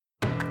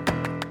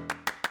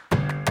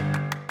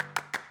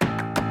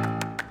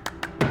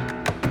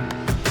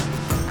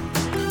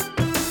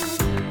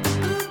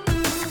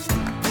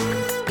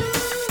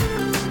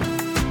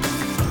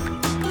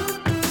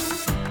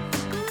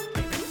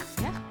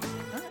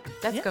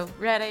Let's go.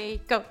 Ready,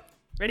 go.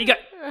 Ready, go.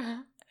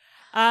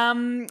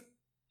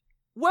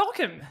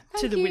 Welcome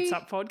to the you.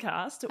 Witsup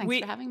podcast. Thanks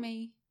for having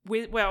me.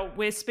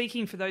 We're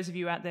speaking, for those of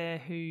you out there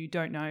who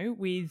don't know,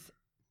 with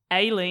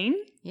Aileen.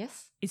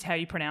 Yes. Is how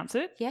you pronounce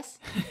it. Yes.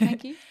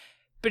 Thank you.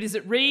 But is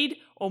it Reid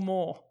or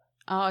Moore?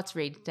 Oh, it's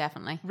Reid,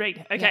 definitely.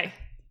 Reid. Okay. Yeah.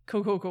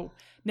 Cool.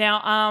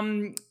 Now,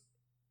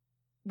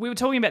 we were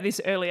talking about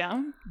this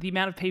earlier, the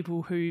amount of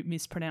people who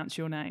mispronounce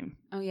your name.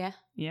 Oh, yeah?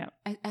 Yeah.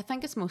 I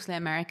think it's mostly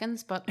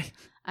Americans, but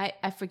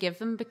I forgive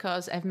them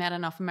because I've met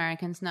enough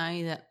Americans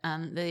now that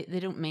they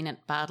don't mean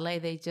it badly.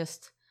 They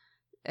just,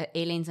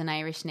 Aileen's an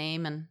Irish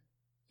name, and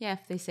yeah,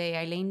 if they say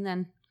Aileen,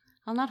 then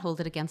I'll not hold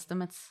it against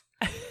them.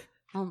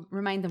 I'll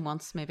remind them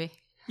once, maybe.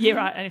 Yeah,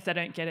 right. And if they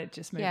don't get it,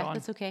 just move on. Yeah,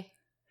 that's okay.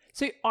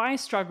 So I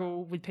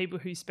struggle with people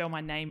who spell my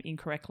name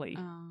incorrectly.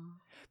 Oh.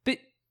 But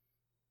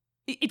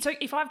it's like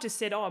if I've just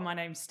said, oh, my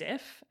name's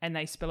Steph, and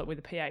they spell it with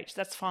a PH,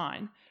 that's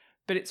fine.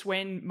 But it's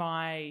when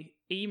my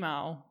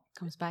email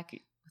comes back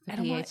with a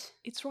and PH. I'm like,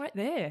 it's right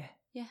there.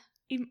 Yeah.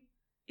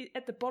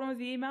 At the bottom of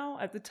the email,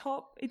 at the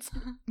top,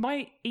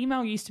 my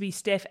email used to be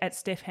Steph at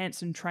Steph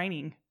Hansen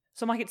Training.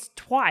 So I'm like, it's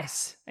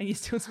twice, and you're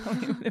still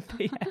spelling it with a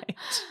PH.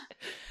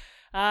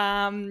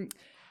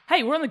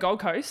 Hey, we're on the Gold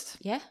Coast.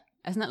 Yeah.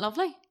 Isn't it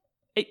lovely?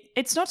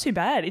 It's not too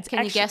bad.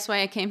 Can you guess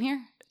why I came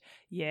here?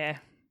 Yeah.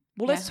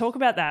 Well, let's talk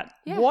about that.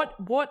 Yeah.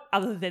 What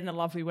other than the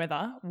lovely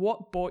weather,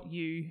 what brought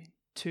you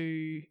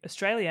to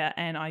Australia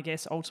and I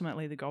guess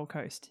ultimately the Gold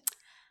Coast?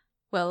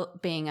 Well,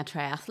 being a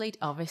triathlete,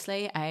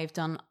 obviously, I've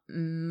done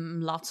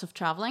lots of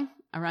travelling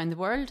around the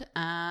world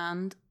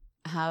and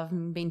have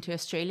been to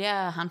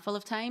Australia a handful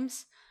of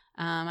times.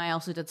 I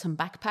also did some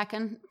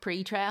backpacking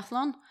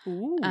pre-triathlon.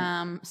 Ooh.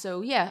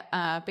 So yeah,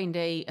 I've been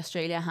to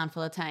Australia a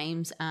handful of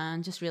times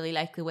and just really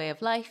like the way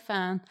of life,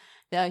 and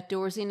the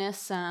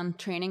outdoorsiness and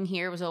training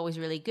here was always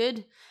really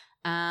good.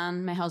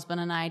 And my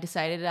husband and I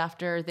decided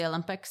after the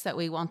Olympics that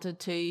we wanted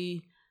to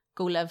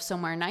go live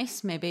somewhere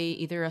nice, maybe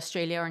either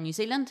Australia or New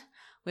Zealand.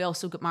 We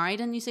also got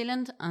married in New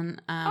Zealand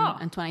in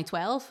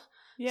 2012.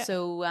 Yeah.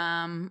 So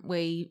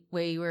we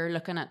were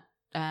looking at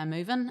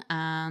moving,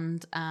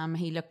 and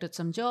he looked at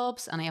some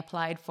jobs and I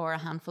applied for a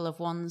handful of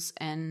ones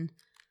in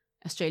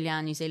Australia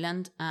and New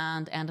Zealand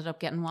and ended up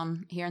getting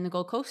one here in the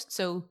Gold Coast.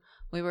 So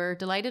we were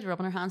delighted,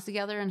 rubbing our hands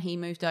together, and he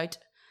moved out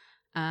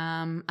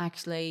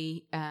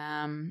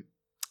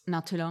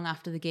not too long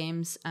after the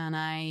games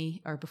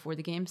or before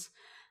the games,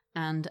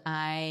 and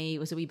I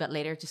was a wee bit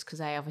later just because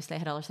I obviously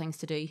had other things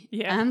to do.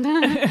 Yeah. And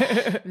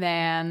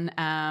then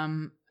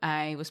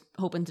I was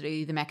hoping to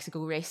do the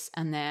Mexico race,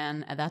 and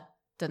then that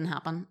didn't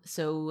happen.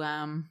 So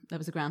that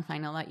was the grand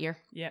final that year.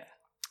 Yeah.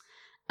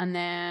 And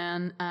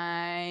then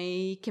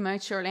I came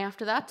out shortly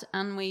after that,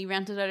 and we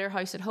rented out our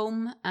house at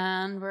home,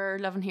 and we're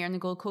living here in the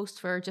Gold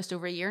Coast for just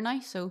over a year now.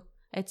 So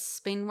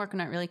it's been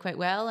working out really quite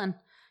well, and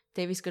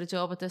Davey's got a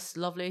job at this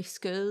lovely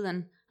school,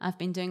 and I've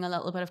been doing a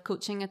little bit of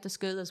coaching at the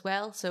school as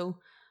well. So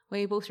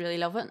we both really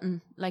love it,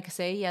 and like I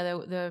say, yeah,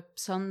 the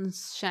sun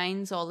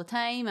shines all the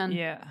time, and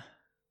yeah,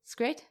 it's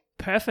great.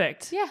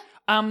 Perfect. Yeah.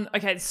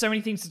 Okay, there's so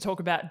many things to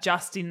talk about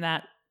just in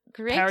that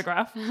Great.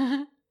 paragraph.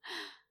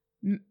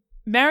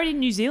 Married in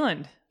New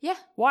Zealand. Yeah.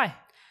 Why?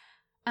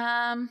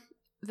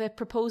 The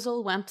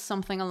proposal went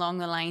something along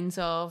the lines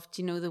of,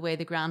 do you know the way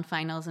the grand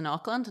final's in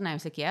Auckland? And I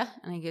was like, yeah.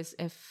 And he goes,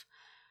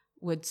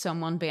 would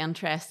someone be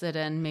interested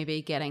in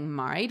maybe getting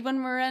married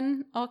when we're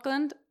in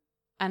Auckland?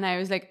 And I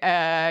was like,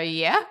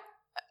 yeah.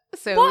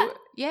 So what?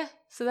 Yeah,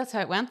 so that's how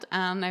it went.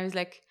 And I was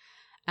like,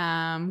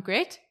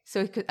 great.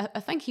 So I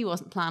think he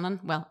wasn't planning.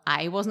 Well,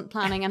 I wasn't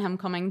planning on him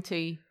coming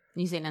to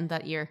New Zealand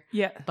that year.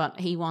 Yeah. But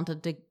he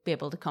wanted to be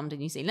able to come to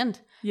New Zealand.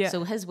 Yeah.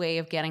 So his way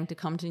of getting to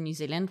come to New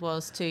Zealand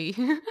was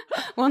to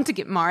want to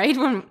get married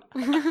when.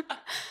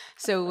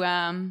 So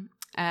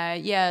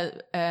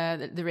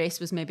the race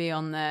was maybe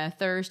on the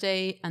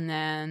Thursday, and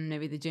then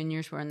maybe the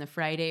juniors were on the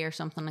Friday or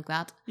something like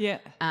that. Yeah.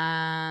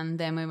 And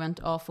then we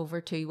went off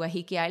over to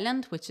Waiheke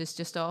Island, which is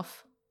just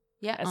off.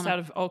 Yeah. That's out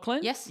of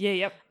Auckland? Yes. Yeah,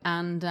 yep.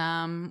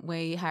 And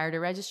we hired a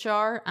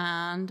registrar,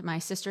 and my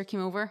sister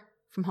came over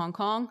from Hong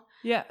Kong.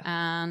 Yeah.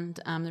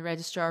 And the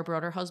registrar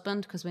brought her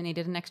husband because we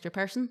needed an extra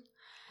person.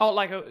 Oh,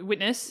 like a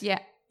witness? Yeah.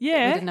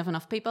 Yeah. We didn't have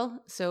enough people.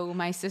 So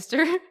my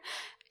sister,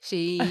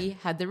 she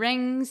had the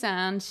rings,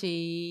 and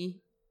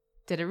she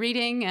did a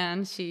reading,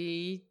 and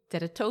she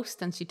did a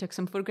toast, and she took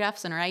some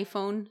photographs on her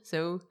iPhone.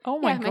 So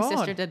my God. My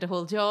sister did the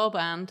whole job,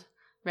 and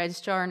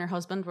registrar and her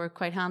husband were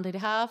quite handy to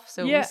have.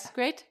 So it was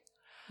great.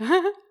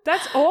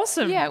 That's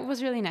awesome. Yeah, it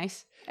was really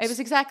nice. It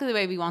was exactly the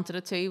way we wanted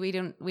it to. We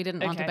didn't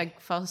want a big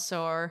fuss,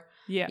 or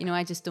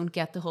I just don't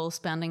get the whole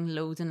spending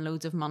loads and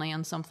loads of money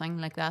on something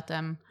like that.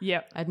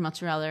 I'd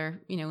much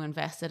rather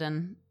invest it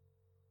in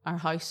our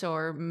house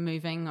or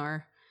moving,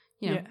 or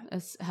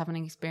as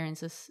having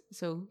experiences.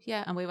 So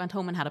and we went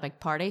home and had a big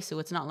party. So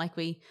it's not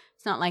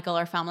like all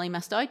our family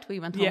missed out. We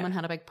went home and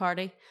had a big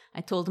party. I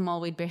told them all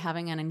we'd be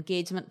having an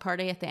engagement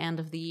party at the end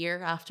of the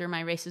year after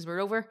my races were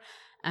over.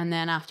 And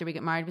then after we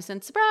get married, we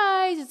said,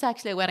 surprise, it's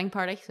actually a wedding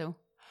party. So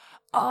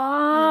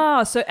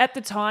So at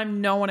the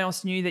time, no one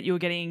else knew that you were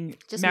getting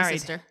just married? My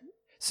sister.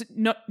 So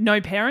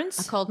no parents?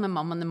 I called my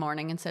mum in the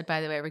morning and said,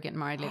 by the way, we're getting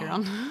married later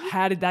on.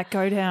 How did that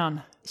go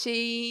down?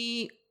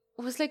 She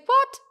was like,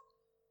 what?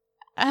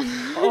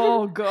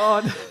 Oh,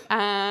 God.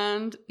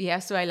 And yeah,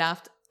 so I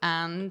laughed.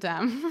 And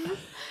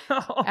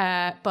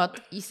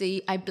but you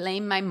see, I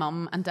blame my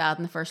mum and dad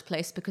in the first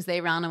place because they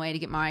ran away to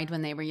get married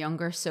when they were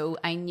younger. So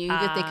I knew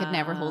that they could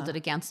never hold it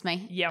against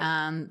me. Yep.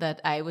 And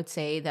that I would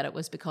say that it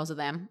was because of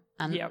them.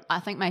 And I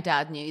think my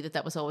dad knew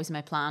that was always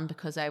my plan,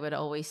 because I would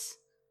always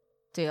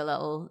do a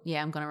little,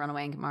 I'm going to run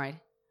away and get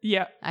married.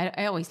 Yeah.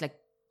 I always like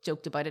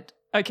joked about it.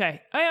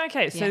 Okay. Oh,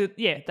 okay. So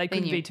they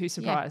couldn't be too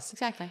surprised. Yeah,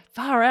 exactly.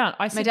 Far out.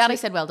 My daddy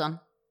said, well done.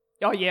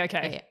 Oh, yeah,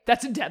 okay. Yeah.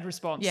 That's a dad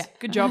response. Yeah.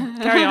 Good job.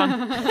 Carry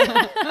on.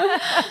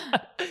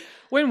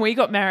 When we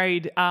got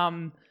married,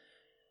 I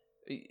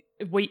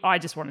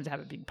just wanted to have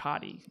a big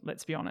party,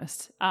 let's be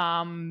honest.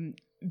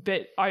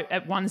 But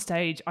at one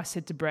stage, I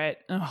said to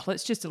Brett,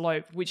 let's just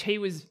elope, which he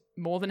was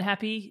more than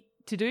happy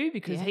to do,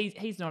 because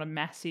he's not a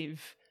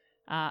massive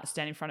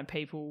stand in front of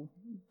people,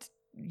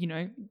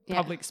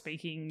 public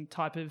speaking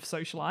type of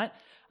socialite.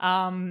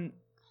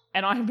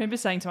 And I remember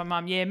saying to my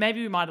mum,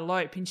 maybe we might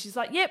elope. And she's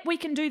like, yep, we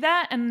can do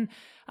that. And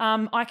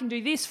I can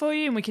do this for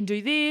you, and we can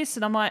do this.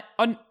 And I'm like,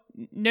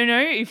 no,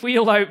 if we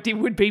eloped, it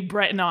would be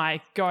Brett and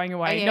I going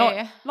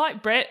away.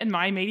 Like Brett and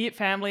my immediate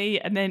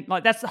family. And then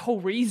that's the whole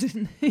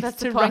reason.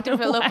 That's the point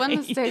of eloping,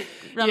 is to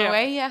run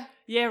away,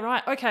 Yeah,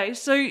 right. Okay.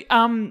 So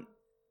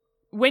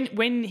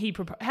when he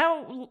proposed,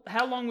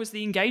 how long was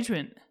the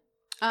engagement?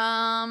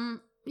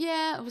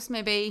 It was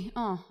maybe,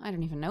 I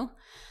don't even know.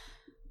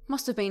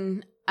 Must have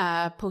been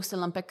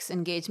post-Olympics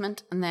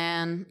engagement, and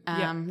then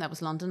that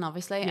was London,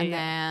 obviously,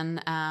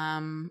 then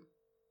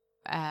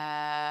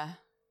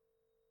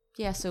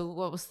so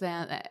what was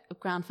the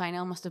grand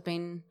final? Must have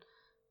been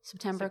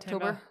September.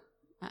 October.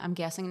 I'm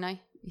guessing now.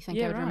 You think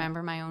I would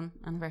remember my own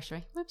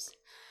anniversary? Whoops.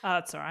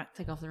 That's all right.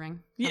 Take off the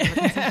ring.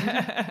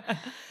 Yeah.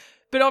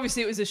 But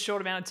obviously it was a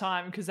short amount of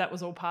time, because that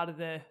was all part of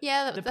the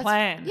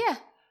plan. Yeah.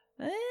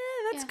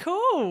 That's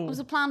cool. It was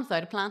a plan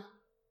without a plan.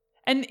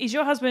 And is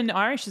your husband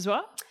Irish as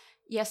well?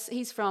 Yes,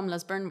 he's from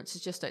Lisburn, which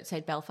is just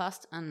outside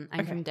Belfast, and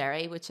I'm from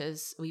Derry, which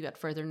is a wee bit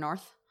further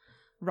north.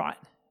 Right.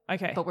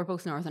 Okay. But we're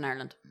both Northern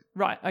Ireland.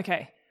 Right.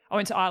 Okay. I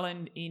went to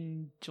Ireland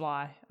in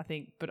July, I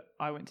think, but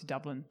I went to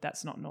Dublin.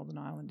 That's not Northern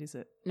Ireland, is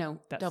it? No,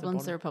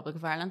 Dublin's the Republic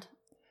of Ireland.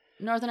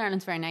 Northern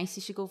Ireland's very nice.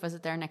 You should go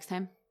visit there next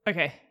time.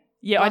 Okay.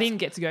 Yeah, I didn't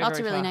get to go lots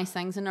very of really far. Nice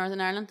things in Northern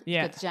Ireland.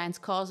 Yeah. You've got the Giant's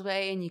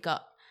Causeway, and you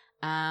got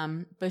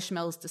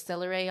Bushmills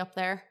Distillery up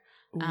there.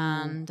 Ooh.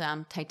 And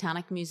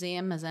Titanic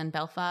Museum is in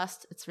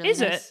Belfast. It's really nice.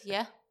 Is it?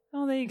 Yeah.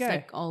 Oh, there you go. It's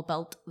like all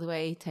built the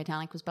way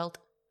Titanic was built.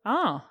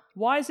 Oh,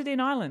 why is it in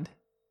Ireland?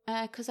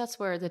 Because that's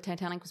where the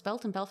Titanic was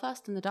built, in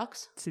Belfast, in the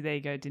docks. See, there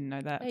you go. Didn't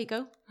know that. There you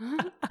go.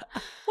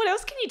 What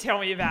else can you tell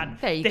me about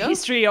the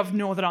history of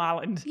Northern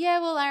Ireland?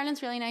 Yeah, well,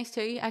 Ireland's really nice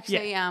too.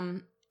 Actually,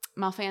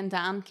 Muffy and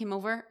Dan came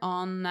over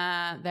on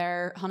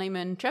their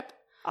honeymoon trip.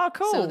 Oh,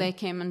 cool. So they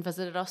came and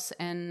visited us,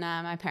 and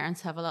my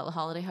parents have a little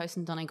holiday house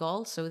in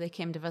Donegal, so they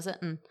came to visit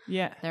in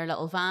their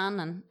little van,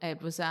 and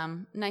it was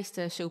nice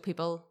to show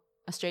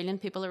Australian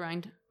people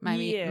around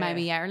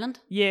maybe Ireland.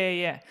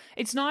 Yeah.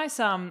 It's nice.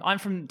 I'm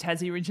from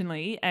Tassie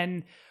originally,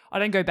 and I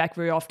don't go back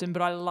very often,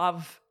 but I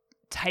love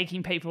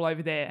taking people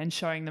over there and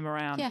showing them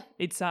around. Yeah.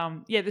 It's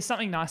there's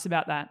something nice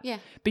about that. Yeah.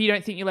 But you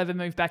don't think you'll ever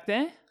move back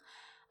there?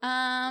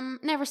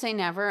 Never say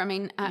never. I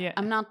mean,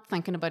 I'm not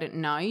thinking about it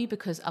now,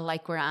 because I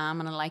like where I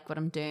am and I like what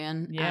I'm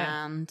doing.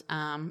 Yeah. And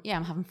I'm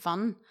having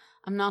fun.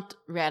 I'm not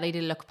ready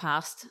to look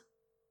past,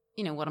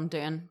 what I'm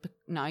doing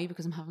now,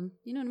 because I'm having,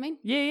 you know what I mean?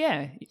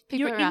 Yeah.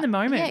 You're in the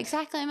moment. Yeah,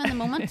 exactly. I'm in the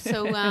moment.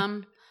 So,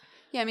 I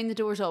mean, the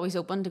door's always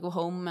open to go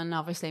home, and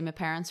obviously my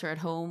parents are at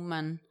home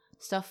and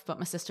stuff, but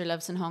my sister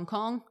lives in Hong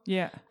Kong.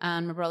 Yeah.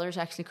 And my brother's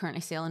actually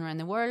currently sailing around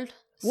the world.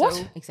 What?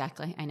 So,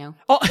 exactly, I know.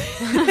 Oh.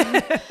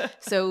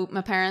 So my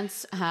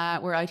parents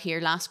were out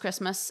here last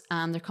Christmas,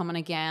 and they're coming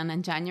again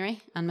in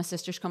January, and my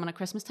sister's coming at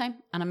Christmas time,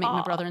 and I'm meeting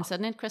my brother in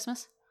Sydney at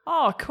Christmas.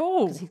 Oh,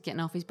 cool. Because he's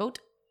getting off his boat.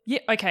 Yeah,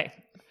 okay.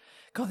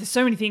 God, there's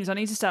so many things I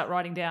need to start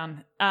writing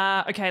down.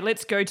 Okay,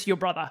 let's go to your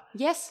brother.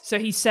 Yes. So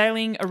he's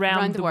sailing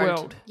around the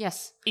world.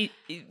 Yes.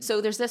 So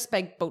there's this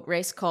big boat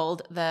race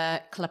called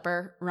the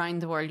Clipper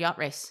Round the World Yacht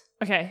Race.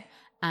 Okay.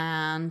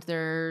 And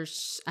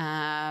there's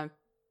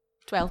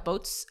 12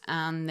 boats,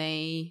 and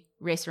they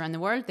race around the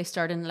world. They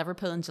started in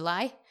Liverpool in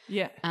July.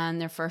 Yeah.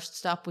 And their first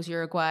stop was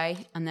Uruguay,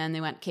 and then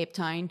they went Cape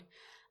Town,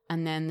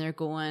 and then they're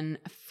going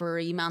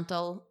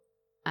Fremantle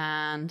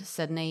and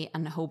Sydney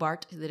and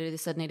Hobart. They do the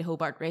Sydney to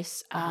Hobart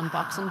race on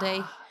Boxing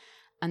Day.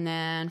 And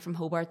then from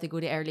Hobart they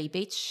go to Airlie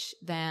Beach,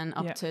 then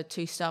up to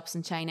 2 stops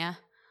in China.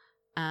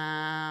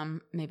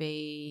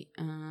 Maybe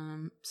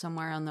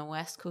somewhere on the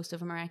west coast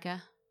of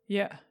America.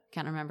 Yeah.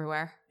 Can't remember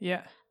where.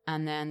 Yeah.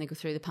 And then they go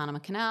through the Panama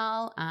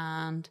Canal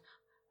and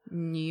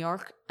New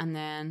York, and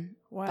then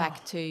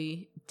back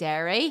to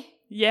Derry.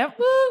 Yep.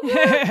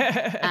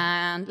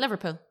 And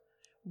Liverpool.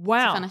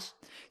 Wow. To finish.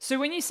 So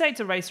when you say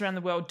to race around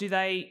the world, do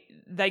they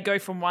they go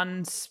from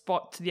one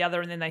spot to the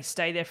other and then they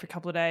stay there for a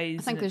couple of days.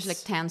 I think there's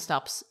like 10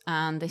 stops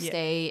and they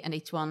stay in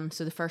each one.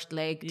 So the first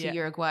leg to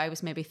Uruguay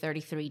was maybe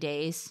 33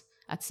 days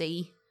at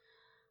sea.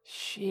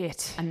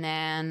 Shit. And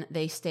then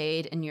they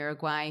stayed in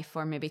Uruguay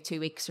for maybe 2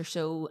 weeks or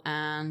so,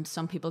 and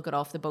some people got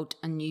off the boat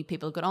and new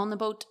people got on the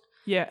boat.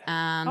 Yeah.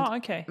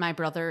 And my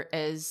brother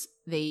is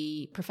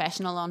the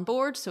professional on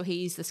board, so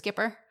he's the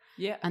skipper.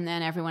 Yeah. And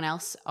then everyone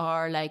else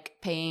are like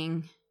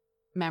paying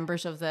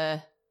members of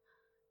the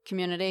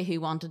community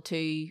who wanted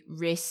to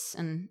race,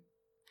 and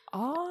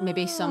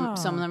maybe some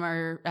of them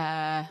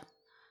are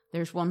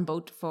there's one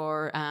boat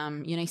for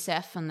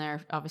UNICEF, and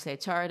they're obviously a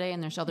charity,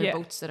 and there's other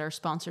boats that are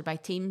sponsored by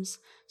teams.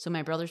 So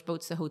my brother's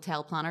boat's the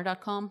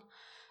hotelplanner.com.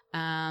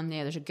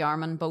 There's a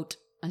Garmin boat,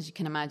 as you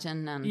can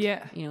imagine, and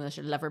there's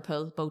a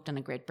Liverpool boat and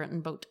a Great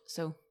Britain boat.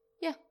 So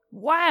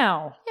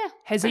wow. Yeah.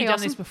 Has he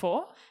done this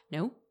before?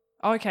 No.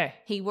 Oh, okay.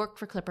 He worked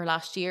for Clipper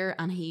last year,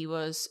 and he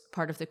was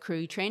part of the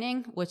crew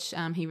training, which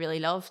he really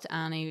loved,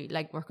 and he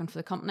liked working for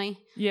the company.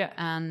 Yeah.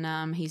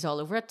 And he's all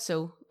over it.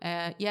 So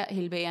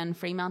he'll be in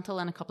Fremantle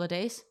in a couple of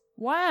days.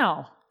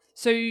 Wow.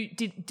 So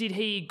did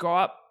he grow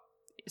up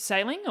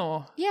sailing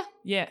or? Yeah.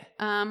 Yeah.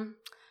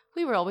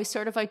 We were always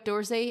sort of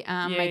outdoorsy.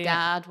 My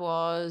dad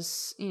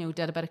was, did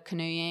a bit of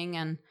canoeing,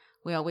 and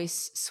we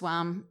always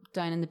swam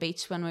down in the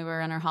beach when we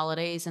were on our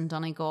holidays in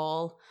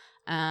Donegal.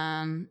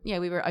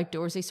 We were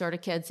outdoorsy sort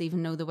of kids,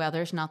 even though the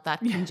weather's not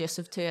that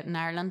conducive to it in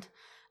Ireland.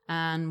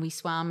 And we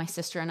swam. My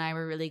sister and I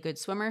were really good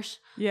swimmers.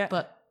 Yeah.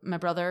 But my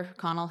brother,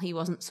 Connell, he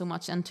wasn't so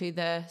much into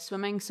the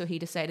swimming, so he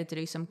decided to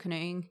do some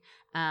canoeing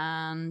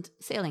and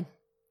sailing.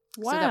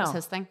 Wow. So that was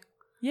his thing.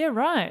 Yeah,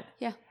 right.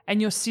 Yeah.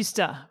 And your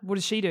sister, what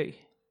does she do?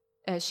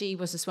 She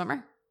was a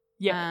swimmer.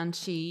 Yeah. And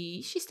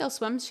she still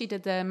swims. She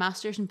did the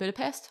Masters in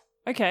Budapest.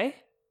 Okay.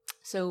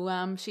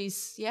 So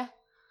she's,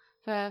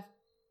 a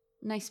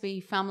nice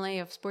wee family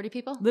of sporty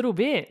people. Little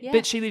bit. Yeah.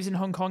 But she lives in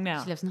Hong Kong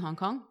now. She lives in Hong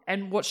Kong.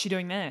 And what's she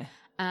doing there?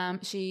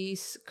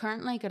 She's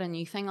currently got a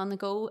new thing on the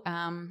go.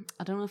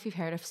 I don't know if you've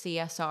heard of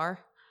CSR,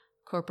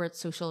 Corporate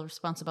Social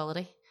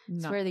Responsibility. No.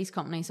 It's where these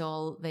companies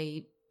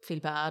they feel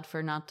bad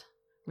for not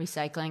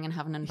recycling and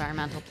having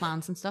environmental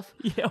plans and stuff.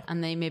 Yeah.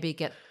 And they maybe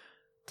get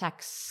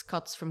tax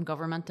cuts from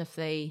government if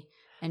they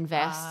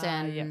invest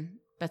in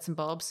bits and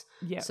bobs.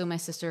 Yeah. So my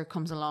sister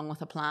comes along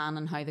with a plan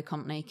on how the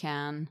company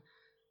can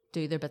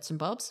do their bits and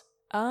bobs.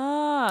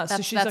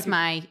 That's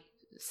my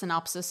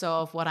synopsis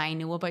of what I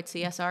know about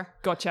CSR.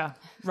 Gotcha.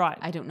 Right.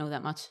 I don't know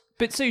that much.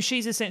 But so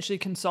she's essentially a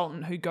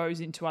consultant who goes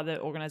into other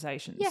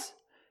organizations. Yeah.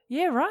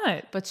 Yeah,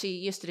 right. But she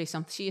used to do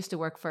something. She used to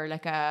work for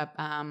like a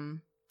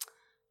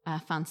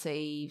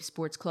fancy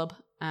sports club,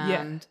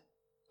 and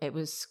it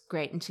was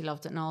great, and she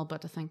loved it and all.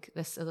 But I think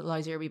this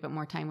allows her a wee bit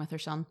more time with her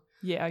son.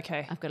 Yeah,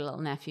 okay. I've got a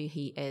little nephew.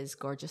 He is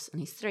gorgeous, and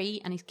he's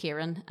 3, and he's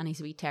Kieran, and he's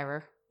a wee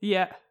terror.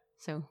 Yeah.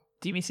 So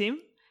do you miss him?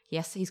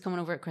 Yes, he's coming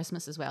over at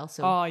Christmas as well.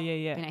 So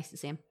it'd be nice to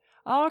see him.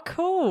 Oh,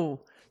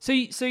 cool. So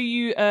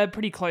you are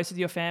pretty close with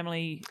your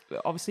family,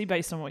 obviously,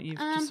 based on what you've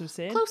just sort of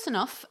said? Close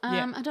enough.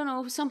 I don't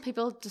know. Some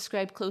people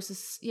describe close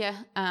as,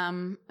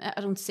 I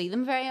don't see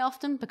them very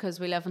often because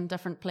we live in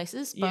different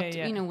places. But,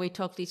 we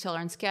talk to each other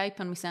on Skype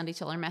and we send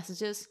each other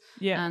messages.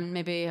 Yeah. And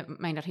maybe I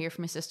might not hear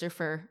from my sister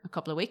for a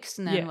couple of weeks,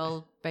 and then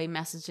we'll be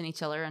messaging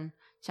each other and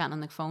chatting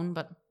on the phone.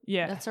 But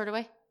that sort of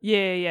way.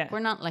 Yeah. We're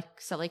not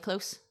like silly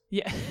close.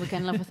 Yeah. We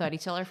can live without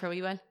each other for a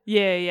wee while.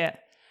 Yeah.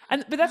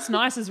 But that's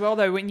nice as well,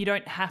 though, when you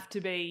don't have to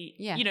be,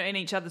 in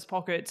each other's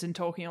pockets and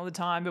talking all the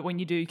time. But when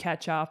you do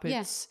catch up,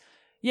 it's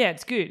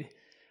good.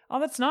 Oh,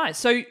 that's nice.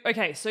 So,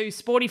 so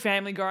sporty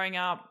family growing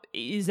up,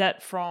 is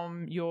that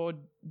from your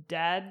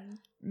dad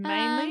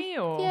mainly?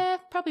 Or yeah,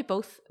 probably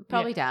both.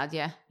 Probably dad,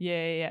 yeah.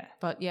 Yeah.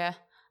 But yeah,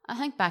 I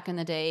think back in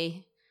the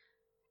day,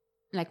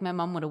 like my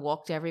mum would have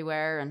walked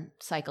everywhere and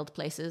cycled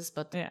places.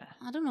 But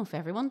I don't know if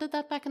everyone did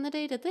that back in the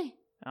day, did they?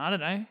 I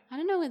don't know. I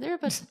don't know either,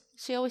 but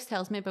she always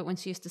tells me about when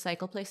she used to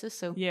cycle places.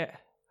 So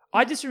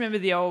I just remember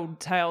the old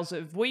tales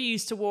of we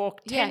used to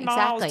walk 10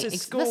 miles to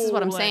school. This is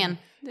what I'm saying.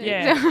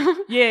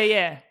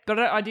 Yeah. But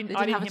I didn't. They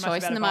didn't have a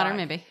choice in the matter,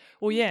 maybe.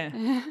 Well, yeah.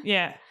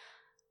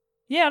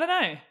 I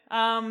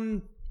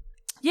don't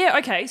know.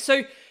 Okay.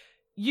 So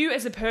you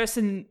as a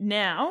person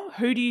now,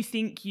 who do you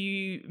think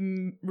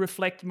you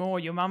reflect more,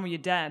 your mum or your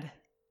dad?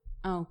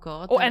 Oh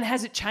God. And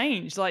has it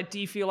changed? Like, do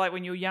you feel like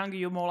when you were younger,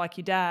 you're more like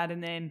your dad,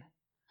 and then?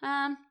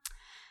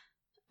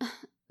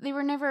 They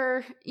were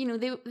never,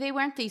 they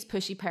weren't these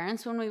pushy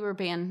parents when we were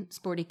being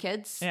sporty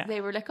kids. Yeah.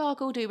 They were like, oh,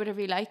 go do whatever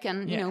you like.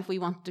 And, if we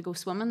wanted to go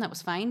swimming, that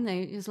was fine.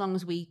 As long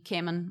as we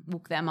came and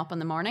woke them up in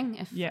the morning.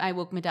 If I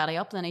woke my daddy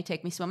up, then he'd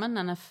take me swimming.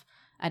 And if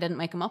I didn't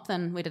wake him up,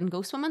 then we didn't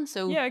go swimming.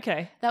 So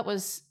that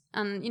was,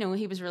 and,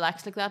 he was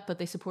relaxed like that, but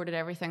they supported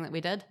everything that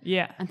we did.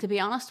 Yeah. And to be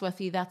honest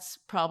with you, that's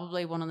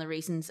probably one of the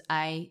reasons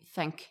I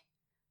think,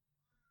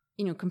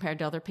 compared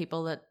to other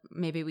people, that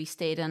maybe we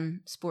stayed in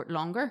sport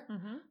longer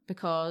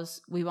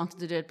because we wanted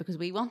to do it because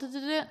we wanted to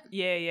do it.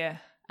 Yeah.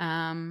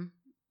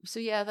 So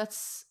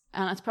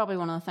it's probably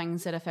one of the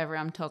things that if ever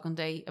I'm talking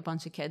to a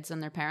bunch of kids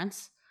and their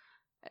parents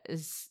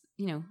is,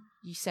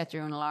 you set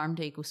your own alarm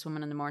to go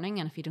swimming in the morning,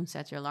 and if you don't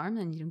set your alarm,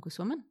 then you don't go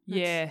swimming.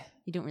 You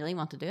don't really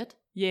want to do it.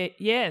 Yeah,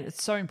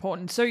 it's so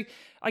important. So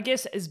I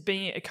guess as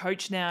being a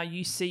coach now,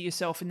 you see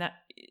yourself in that,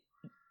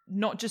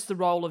 not just the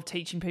role of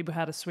teaching people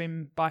how to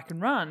swim, bike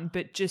and run,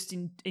 but just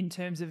in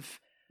terms of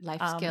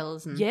life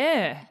skills. And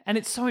and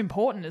it's so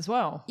important as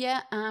well.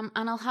 Yeah, and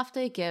I'll have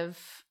to give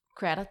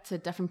credit to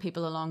different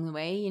people along the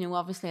way. You know,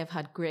 obviously I've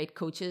had great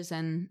coaches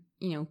and,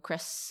 you know,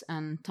 Chris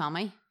and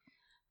Tommy,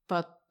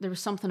 but there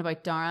was something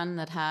about Darren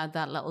that had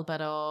that little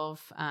bit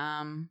of,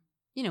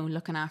 you know,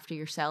 looking after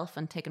yourself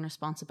and taking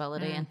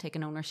responsibility and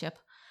taking ownership.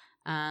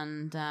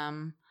 And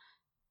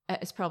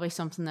it's probably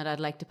something that I'd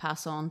like to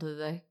pass on to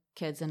the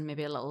kids in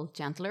maybe a little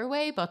gentler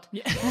way, but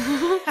you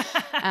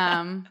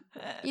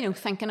know,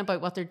 thinking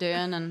about what they're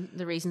doing and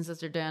the reasons that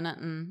they're doing it,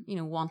 and, you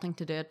know, wanting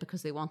to do it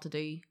because they want to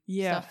do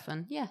stuff.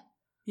 And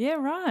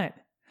right.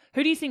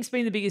 Who do you think's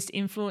been the biggest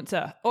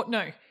influencer? Oh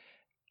no,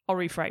 I'll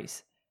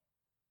rephrase.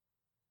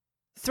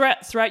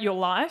 Throughout your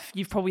life,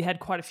 you've probably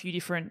had quite a few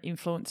different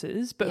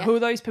influences, but who are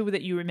those people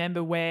that you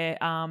remember where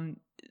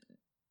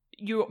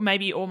you're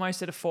maybe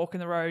almost at a fork in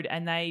the road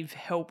and they've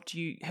helped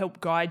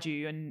guide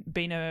you and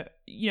been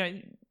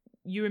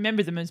you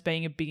remember them as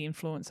being a big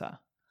influencer?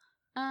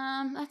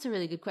 That's a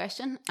really good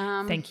question.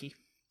 Thank you.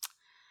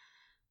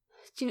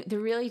 You know, there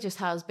really just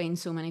has been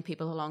so many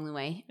people along the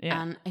way,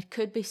 and it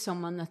could be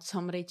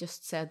somebody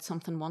just said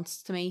something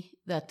once to me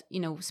that, you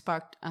know,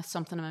 sparked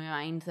something in my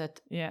mind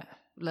that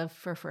live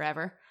for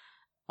forever.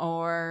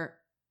 Or,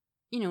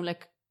 you know,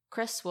 like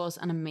Chris was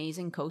an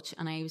amazing coach,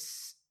 and he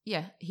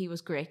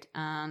was great,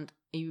 and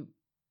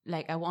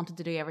I wanted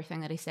to do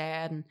everything that he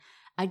said, and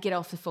I'd get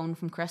off the phone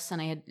from Chris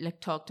and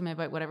I'd talk to me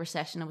about whatever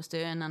session I was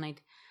doing, and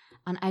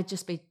I'd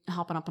just be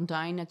hopping up and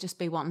down. I'd just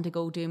be wanting to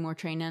go do more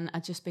training.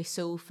 I'd just be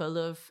so full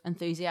of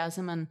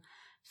enthusiasm and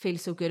feel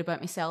so good about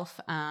myself,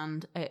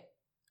 and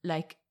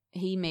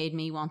he made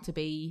me want to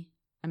be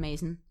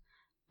amazing.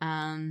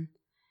 And,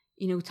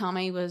 you know,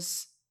 Tommy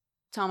was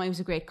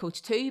a great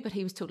coach too, but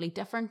he was totally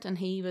different, and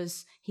he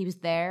was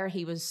there,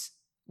 he was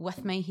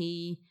with me,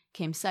 he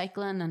came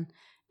cycling,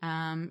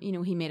 and you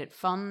know, he made it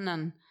fun,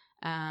 and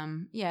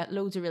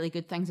loads of really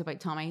good things about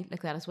Tommy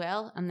like that as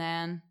well. And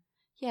then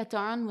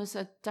Darren was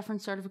a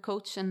different sort of a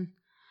coach, and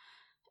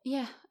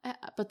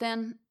but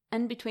then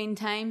in between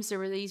times there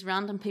were these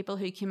random people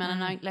who came in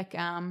and out. Like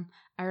I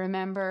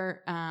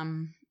remember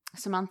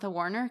Samantha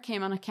Warner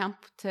came on a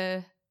camp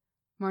to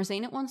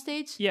Morzine at one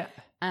stage. Yeah.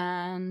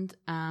 And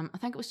I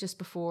think it was just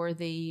before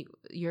the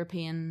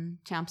European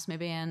champs,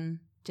 maybe in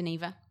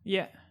Geneva.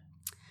 Yeah.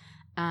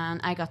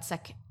 And I got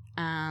sick,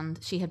 and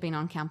she had been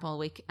on camp all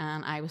week,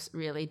 and I was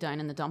really down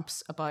in the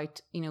dumps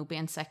about, you know,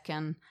 being sick,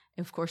 and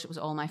of course it was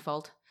all my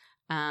fault,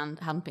 and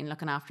hadn't been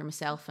looking after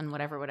myself, and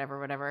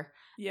whatever.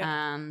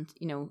 Yeah. And,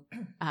 you know,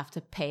 I have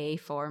to pay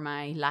for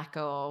my lack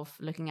of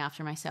looking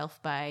after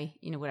myself by,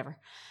 you know, whatever.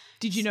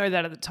 Did you know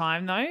that at the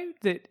time though,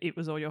 that it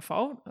was all your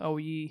fault? Or were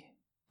you...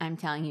 I'm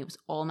telling you, it was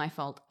all my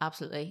fault.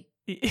 Absolutely.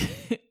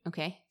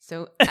 Okay.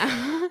 So,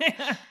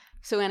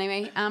 so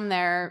anyway, I'm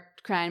there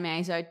crying my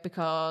eyes out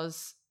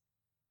because,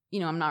 you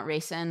know, I'm not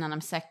racing and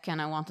I'm sick,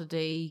 and I wanted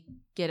to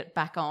get it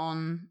back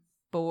on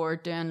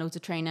board, doing loads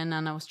of training,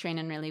 and I was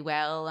training really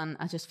well, and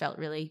I just felt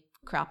really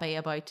crappy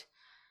about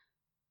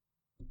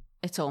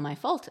it's all my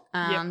fault.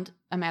 And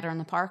I met her in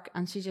the park,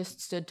 and she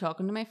just stood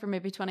talking to me for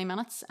maybe 20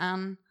 minutes,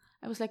 and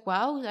I was like,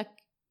 wow, like,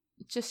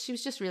 she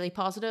was just really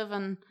positive,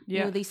 and you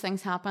know, these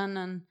things happen,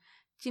 and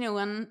you know,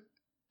 and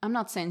I'm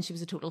not saying she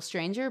was a total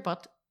stranger,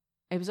 but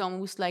it was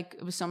almost like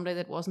it was somebody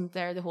that wasn't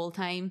there the whole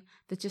time,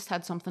 that just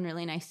had something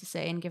really nice to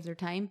say and give their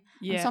time.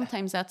 Yeah. And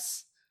sometimes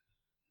that's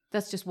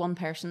just one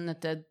person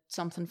that did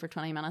something for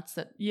 20 minutes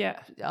that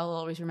I'll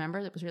always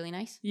remember, that was really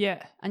nice.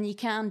 Yeah. And you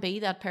can be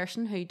that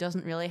person who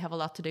doesn't really have a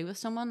lot to do with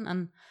someone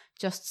and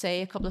just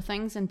say a couple of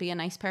things and be a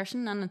nice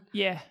person. And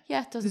it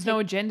doesn't. There's no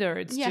agenda.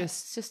 It's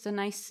just a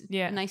nice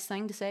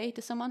thing to say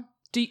to someone.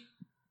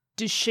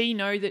 Does she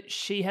know that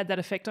she had that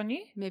effect on you?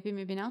 Maybe,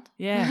 maybe not.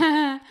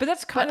 Yeah. But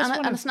that's kind of...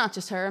 And it's not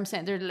just her. I'm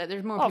saying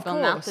there's more people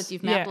than that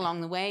you've met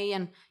along the way.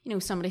 And, you know,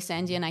 somebody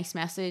sends you a nice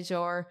message,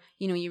 or,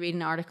 you know, you read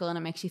an article and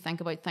it makes you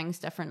think about things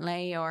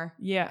differently, or...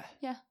 Yeah.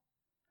 Yeah.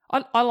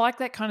 I like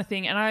that kind of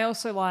thing. And I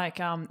also like,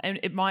 and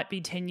it might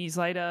be 10 years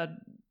later,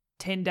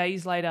 10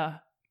 days later,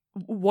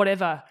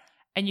 whatever,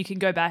 and you can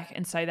go back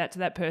and say that to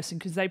that person,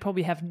 because they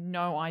probably have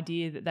no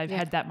idea that they've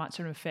had that much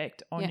of an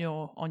effect on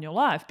your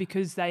life,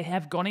 because they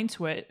have gone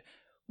into it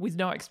with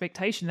no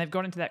expectation. They've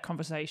gone into that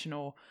conversation,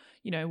 or,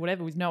 you know,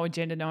 whatever, with no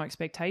agenda, no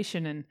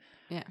expectation. And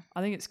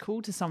I think it's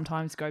cool to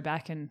sometimes go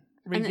back and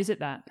revisit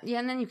that. Yeah,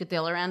 and then you get the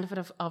other end of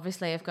it.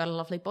 Obviously, I've got a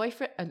lovely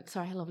a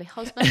lovely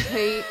husband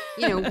who,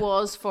 you know,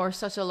 was for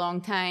such a long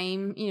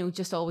time, you know,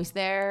 just always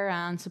there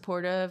and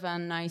supportive,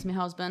 and now he's my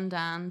husband.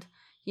 And,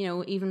 you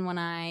know, even when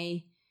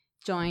I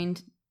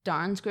joined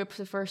Darren's group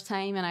for the first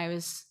time,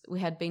 and we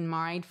had been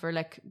married for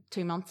like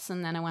 2 months,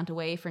 and then I went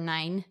away for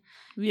 9.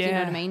 Yeah. Do you know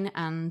what I mean?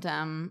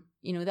 And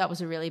you know, that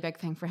was a really big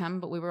thing for him,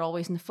 but we were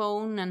always on the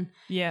phone, and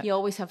you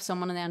always have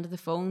someone on the end of the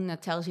phone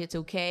that tells you it's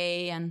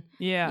okay. And,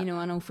 you know,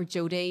 I know for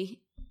Jodie,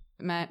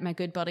 my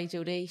good buddy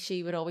Jodie,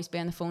 she would always be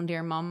on the phone to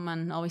her mum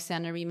and always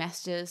send her wee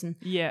messages, and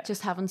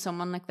just having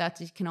someone like that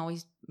you can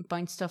always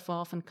bounce stuff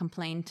off and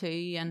complain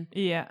to, and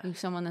you know,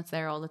 someone that's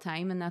there all the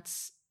time. And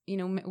that's, you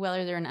know,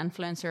 whether they're an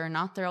influencer or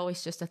not, they're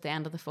always just at the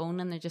end of the phone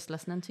and they're just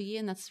listening to you,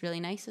 and that's really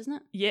nice, isn't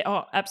it? Yeah,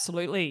 oh,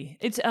 absolutely.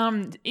 It's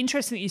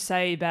interesting that you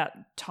say about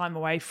time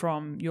away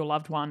from your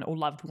loved one or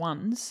loved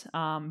ones,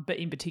 but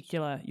in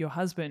particular your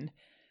husband.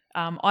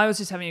 I was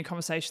just having a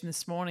conversation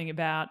this morning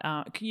about,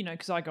 you know,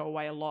 because I go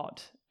away a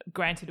lot.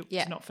 Granted,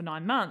 it's not for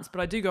 9 months, but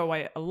I do go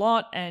away a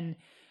lot, and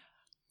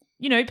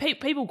you know,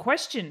 people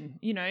question,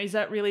 you know, is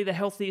that really the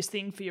healthiest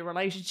thing for your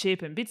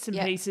relationship, and bits and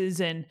pieces.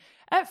 And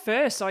at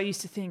first I used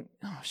to think,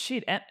 oh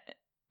shit,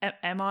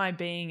 am I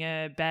being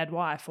a bad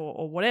wife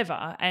or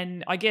whatever?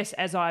 And I guess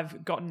as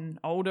I've gotten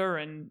older,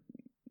 and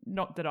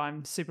not that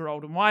I'm super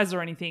old and wise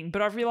or anything,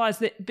 but I've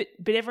realized that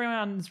but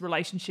everyone's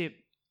relationship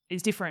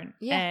is different.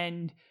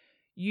 And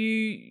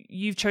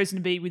you've chosen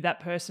to be with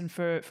that person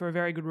for a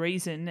very good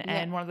reason,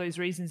 and one of those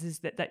reasons is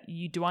that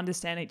you do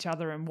understand each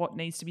other and what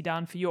needs to be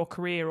done for your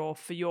career or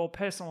for your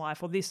personal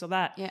life or this or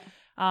that.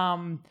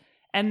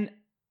 And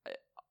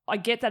I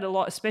get that a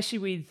lot, especially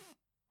with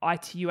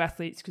ITU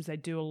athletes, because they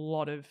do a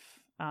lot of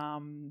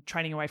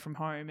training away from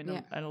home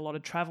and a lot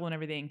of travel and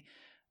everything.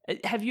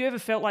 Have you ever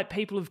felt like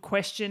people have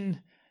questioned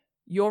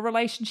your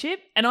relationship?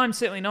 And I'm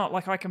certainly not.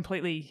 Like, I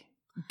completely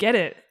get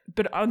it,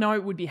 but I know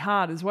it would be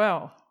hard as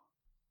well.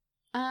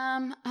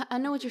 I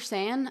know what you're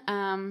saying,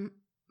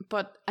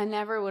 but I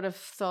never would have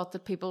thought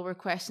that people were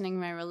questioning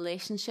my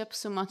relationship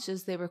so much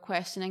as they were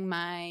questioning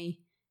my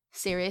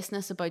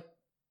seriousness about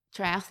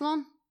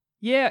triathlon.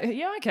 Yeah,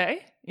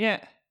 okay. Yeah.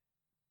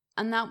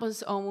 And that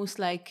was almost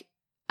like,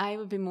 I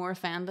would be more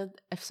offended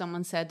if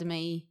someone said to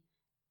me,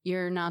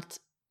 you're not,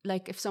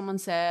 like if someone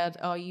said,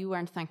 oh, you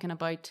weren't thinking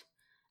about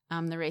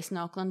the race in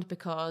Auckland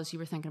because you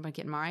were thinking about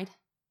getting married.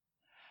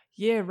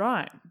 Yeah,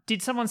 right.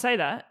 Did someone say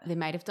that? They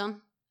might have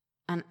done.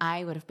 And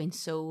I would have been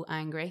so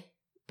angry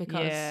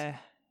because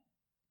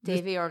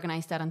Davey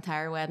organised that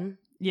entire wedding.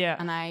 Yeah.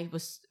 And I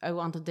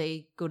wanted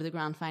to go to the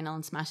grand final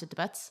and smash it to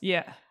bits.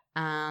 Yeah.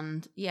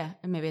 And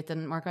maybe it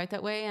didn't work out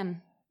that way.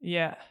 And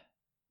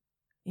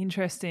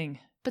interesting.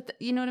 But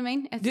you know what I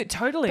mean?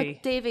 Totally.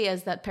 But Davey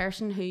is that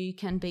person who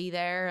can be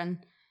there,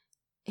 and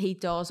he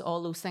does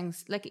all those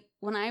things. Like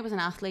when I was an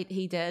athlete,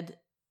 he did,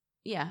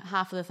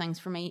 half of the things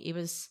for me. He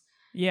was,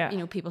 you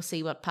know, people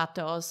see what Pat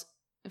does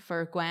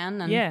for Gwen.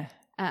 And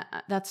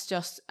that's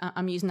just,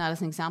 I'm using that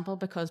as an example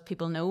because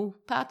people know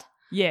Pat.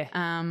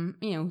 Yeah.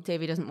 You know,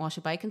 Davey doesn't wash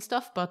a bike and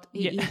stuff, but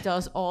he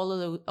does all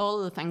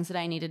of the things that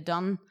I needed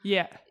done.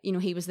 Yeah. You know,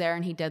 he was there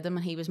and he did them,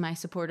 and he was my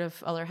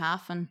supportive other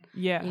half, and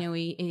you know,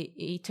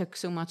 he took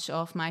so much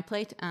off my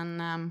plate,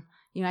 and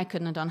you know, I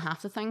couldn't have done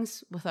half the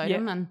things without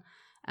him.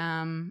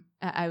 And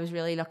I was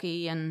really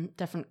lucky, and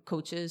different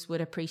coaches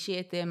would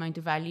appreciate the amount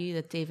of value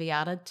that Davey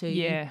added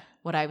to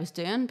what I was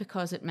doing,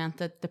 because it meant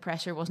that the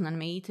pressure wasn't on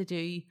me to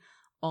do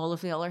all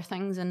of the other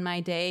things in my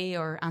day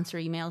or answer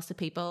emails to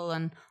people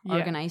and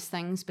organise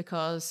things,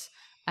 because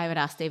I would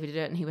ask David to do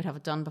it and he would have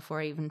it done before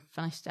I even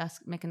finished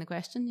making the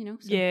question, you know.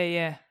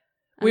 So,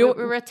 we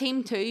were a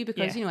team too,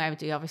 because, you know, I would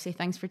do obviously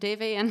things for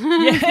Davey, and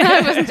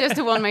it wasn't just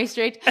a one-way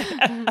street.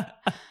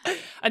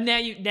 And now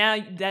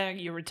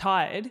you're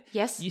retired.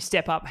 Yes. You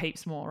step up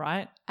heaps more,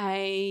 right?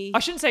 I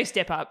shouldn't say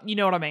step up. You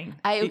know what I mean?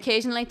 I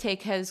occasionally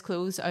take his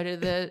clothes out of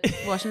the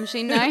washing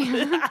machine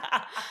now.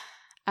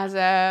 As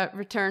a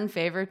return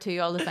favour to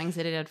all the things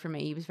that he did for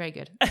me. He was very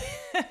good.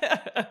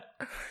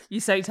 You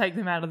say take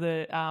them out of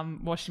the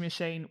washing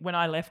machine. When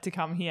I left to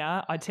come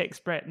here, I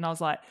text Brett and I was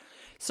like,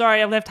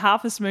 sorry, I left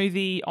half a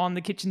smoothie on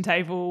the kitchen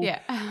table.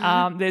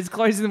 Yeah. There's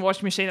clothes in the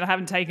washing machine that I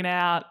haven't taken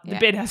out. The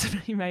bed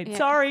hasn't been made. Yeah.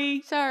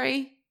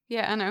 Sorry.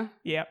 Yeah, I know.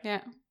 Yeah.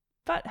 Yeah.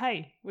 But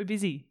hey, we're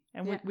busy,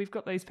 and we've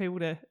got those people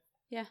to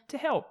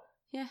help.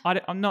 Yeah.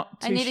 I'm not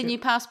too I need a new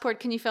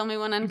passport. Can you fill me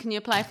one in? Can you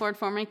apply for it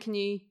for me? Can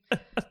you...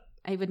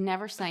 I would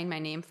never sign my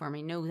name for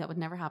me. No, that would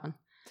never happen.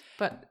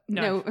 But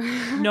no.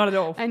 Not at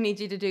all. I need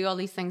you to do all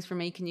these things for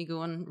me. Can you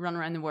go and run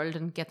around the world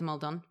and get them all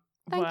done?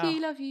 Thank you.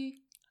 Love you.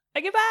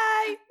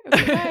 Goodbye.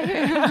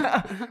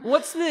 Goodbye.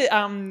 What's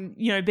the,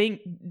 you know,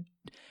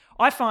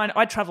 I find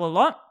I travel a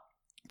lot,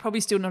 probably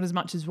still not as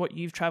much as what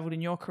you've traveled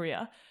in your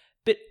career,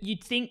 but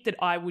you'd think that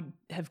I would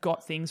have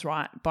got things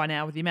right by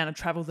now with the amount of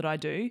travel that I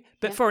do.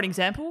 But for an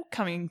example,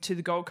 coming to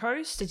the Gold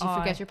Coast. Did you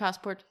forget your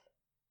passport?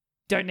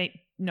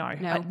 No.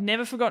 I'd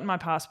never forgotten my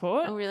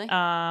passport. Oh, really?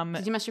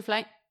 Did you miss your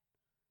flight?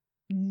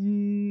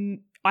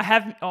 I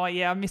have. Oh,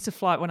 yeah. I missed a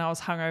flight when I was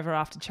hungover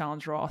after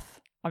Challenge Roth.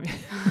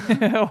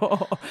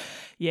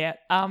 Yeah.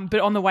 But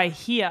on the way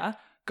here,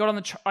 got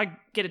on I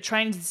get a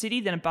train into the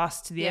city, then a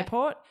bus to the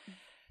airport.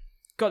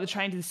 Got the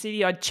train to the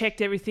city. I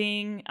checked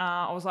everything.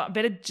 I was like, I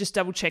better just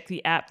double check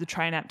the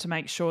train app to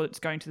make sure it's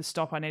going to the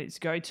stop I need it to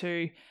go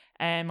to.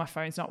 And my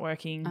phone's not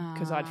working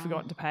because I'd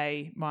forgotten to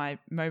pay my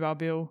mobile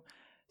bill.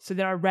 So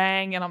then I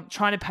rang and I'm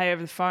trying to pay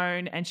over the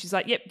phone and she's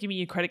like, yep, give me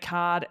your credit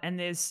card. And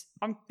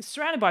I'm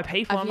surrounded by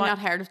people. Have you not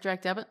heard of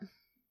direct debit?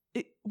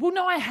 Well,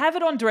 no, I have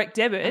it on direct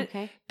debit.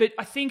 Okay. But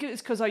I think it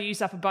was because I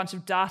used up a bunch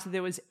of data.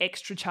 There was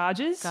extra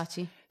charges.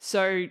 Gotcha.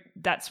 So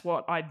that's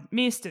what I'd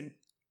missed. And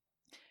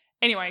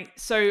anyway,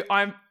 so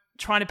I'm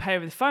trying to pay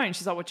over the phone.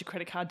 She's like, what's your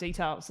credit card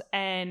details?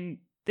 And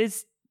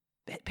there's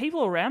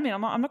people around me.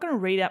 I'm like, I'm not going to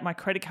read out my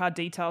credit card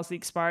details, the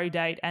expiry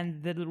date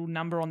and the little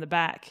number on the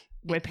back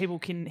where people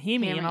can hear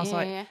me. And I was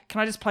like,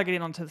 can I just plug it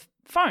in onto the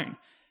phone?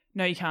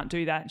 No, you can't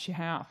do that. And she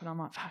hung up. And I'm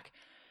like, fuck.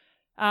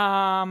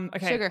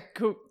 Okay. Sugar.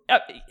 Cool.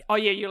 Oh,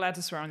 yeah, you're allowed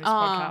to swear on this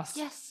podcast.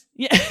 Yes.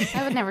 Yeah.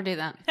 I would never do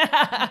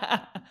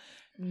that.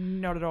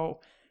 Not at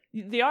all.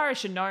 The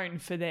Irish are known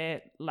for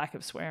their lack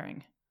of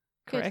swearing.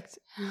 Correct?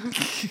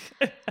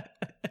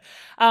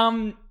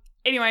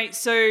 Anyway,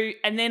 so,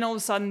 and then all of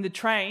a sudden the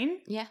train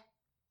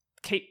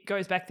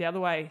goes back the other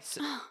way.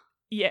 So,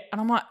 yeah.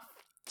 And I'm like,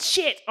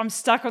 shit, I'm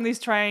stuck on this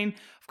train.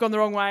 I've gone the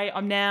wrong way.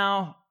 I'm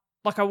now,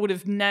 like I would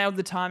have nailed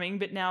the timing,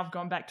 but now I've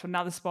gone back to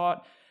another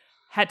spot.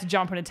 Had to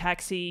jump in a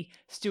taxi,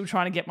 still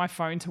trying to get my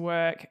phone to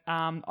work.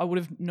 I would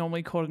have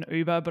normally called an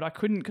Uber, but I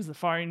couldn't because the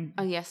phone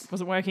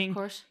wasn't working. Of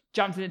course.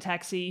 Jumped in a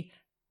taxi,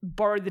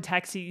 borrowed the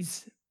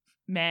taxi's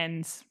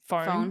man's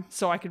phone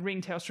so I could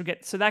ring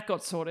Telstra. So that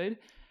got sorted.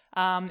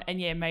 And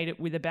made it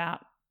with about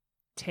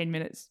 10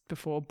 minutes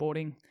before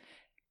boarding.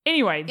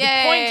 Anyway, the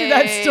point of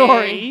that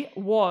story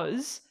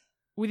was,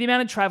 with the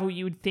amount of travel,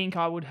 you would think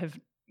I would have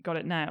got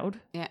it nailed.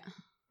 Yeah.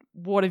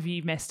 What have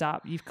you messed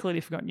up? You've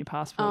clearly forgotten your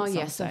passport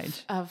at some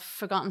stage. I've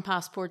forgotten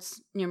passports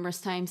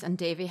numerous times, and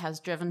Davey has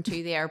driven to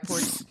the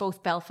airports,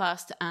 both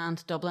Belfast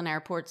and Dublin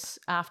airports,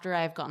 after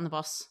I've gotten the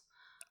bus.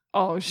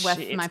 Oh, shit.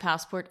 With my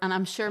passport. And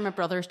I'm sure my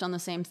brother's done the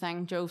same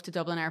thing, drove to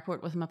Dublin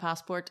airport with my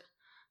passport.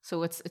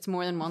 So it's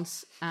more than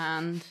once.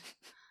 And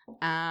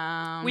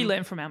we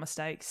learn from our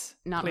mistakes.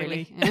 Not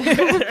clearly.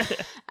 really.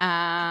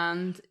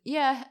 And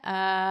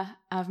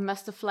I've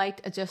missed a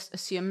flight. I just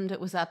assumed it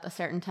was at a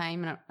certain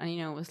time, and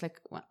it was like,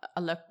 I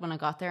looked when I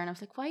got there and I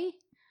was like, why?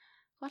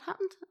 What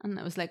happened? And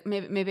it was like,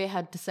 maybe I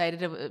had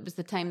decided it was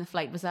the time the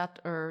flight was at,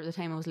 or the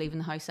time I was leaving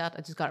the house at.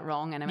 I just got it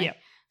wrong anyway. Yep.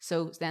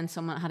 So then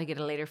someone had to get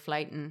a later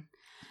flight and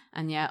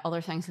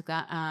other things like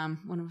that.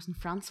 When I was in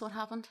France, what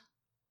happened?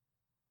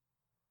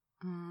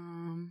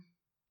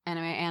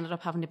 Anyway, I ended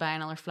up having to buy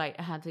another flight.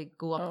 I had to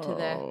go up to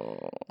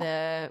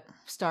the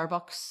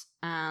Starbucks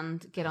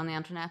and get on the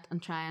internet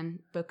and try and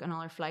book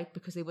another flight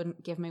because they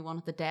wouldn't give me one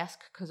at the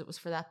desk because it was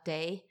for that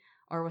day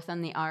or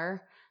within the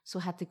hour. So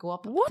I had to go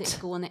up to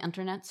go on the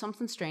internet,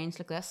 something strange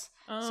like this.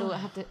 So I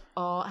had to,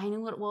 I know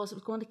what it was. It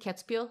was going to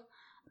Kitzbühel,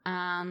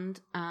 and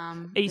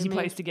easy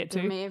place to get to.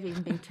 There may have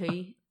even been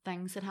two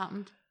things that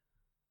happened.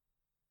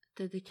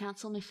 Did they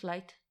cancel my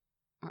flight,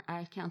 or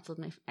I cancelled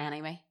my?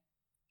 Anyway,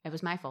 it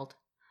was my fault.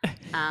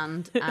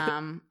 And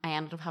I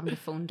ended up having to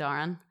phone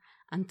Darren,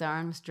 and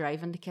Darren was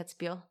driving to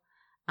Kitzbühel,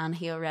 and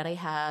he already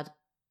had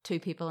two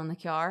people in the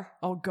car.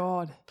 Oh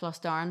God! Plus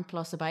Darren,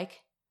 plus a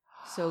bike.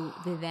 So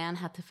they then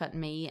had to fit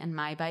me and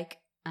my bike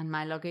and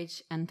my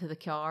luggage into the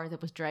car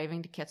that was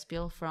driving to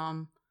Kitzbühel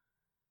from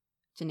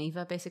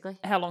Geneva, basically.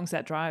 How long's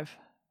that drive?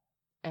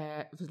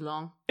 It was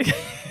long.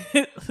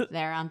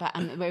 There and back,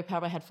 and we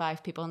probably had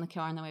 5 people in the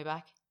car on the way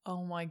back.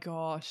 Oh my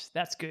gosh,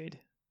 that's good.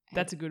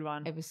 That's a good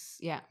one. It was,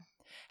 yeah.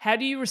 How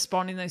do you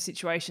respond in those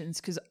situations?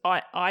 Because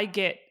I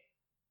get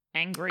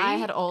angry. I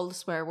had all the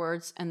swear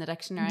words in the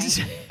dictionary,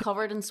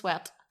 covered in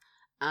sweat,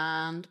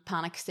 and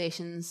panic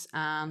stations,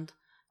 and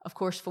of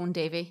course phone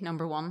Davey,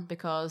 number 1,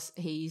 because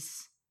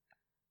he's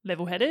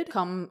level-headed.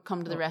 Come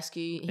to the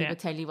rescue. He would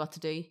tell you what to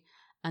do.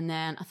 And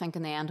then I think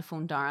in the end I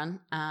phoned Darren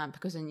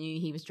because I knew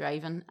he was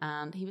driving,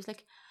 and he was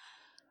like,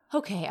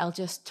 okay, I'll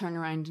just turn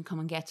around and come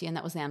and get you. And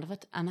that was the end of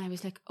it. And I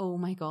was like, oh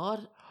my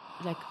God,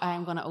 like I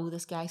am going to owe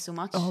this guy so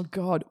much. Oh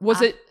God.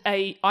 Was it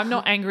I'm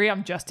not angry,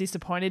 I'm just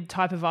disappointed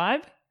type of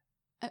vibe?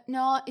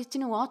 No, do you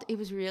know what? It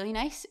was really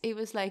nice. It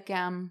was like,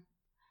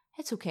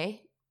 it's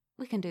okay.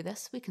 We can do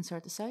this. We can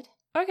sort this out.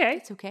 Okay.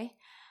 It's okay.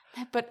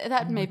 But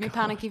that made me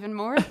panic even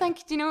more. I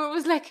think, do you know, it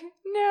was like,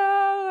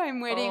 no, I'm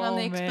waiting on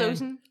the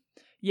explosion. Man.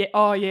 Yeah.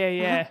 Oh, yeah,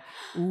 yeah.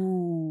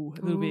 Ooh,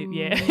 a little bit,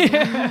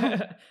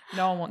 yeah.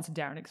 No one wants a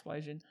Darren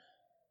explosion.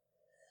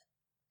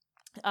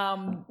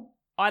 I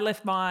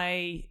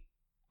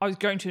was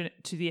going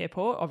to the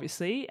airport,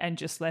 obviously, and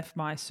just left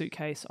my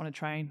suitcase on a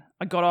train.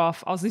 I got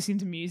off. I was listening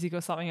to music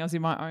or something. I was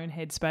in my own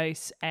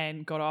headspace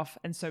and got off.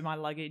 And so my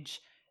luggage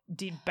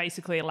did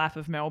basically a lap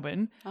of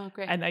Melbourne. Oh,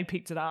 great. And they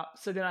picked it up.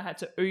 So then I had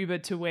to Uber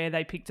to where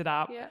they picked it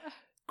up,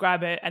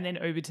 grab it, and then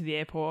Uber to the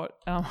airport.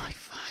 And I'm like,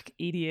 fuck,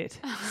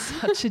 idiot.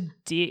 Such a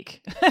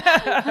dick.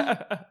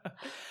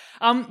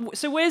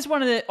 So where's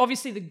one of the,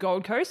 obviously the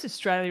Gold Coast,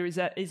 Australia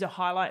is a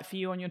highlight for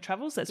you on your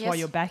travels. That's why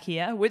you're back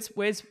here.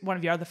 Where's one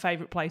of your other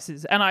favourite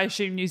places? And I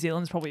assume New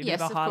Zealand's probably a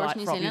bit of a highlight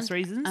for obvious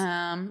reasons.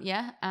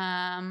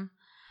 I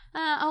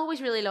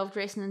always really loved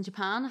racing in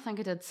Japan. I think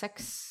I did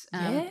 6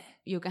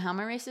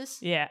 Yokohama races.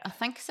 Yeah. I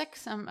think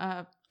 6.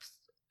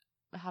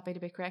 happy to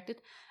be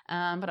corrected.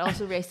 But I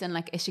also raced in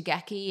like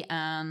Ishigaki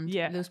and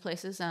those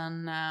places,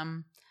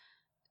 and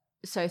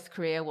South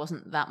Korea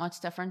wasn't that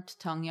much different.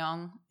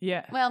 Tongyong.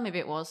 Yeah. Well, maybe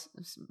it was. It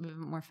was a bit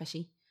more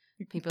fishy.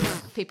 People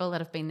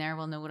that have been there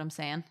will know what I'm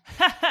saying.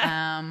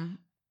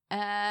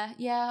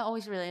 I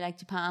always really liked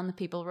Japan. The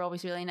people were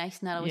always really nice,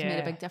 and that always made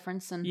a big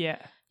difference. And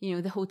you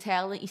know, the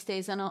hotel that he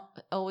stays in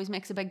always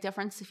makes a big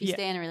difference. If you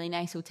stay in a really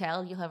nice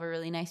hotel, you'll have a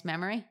really nice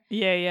memory.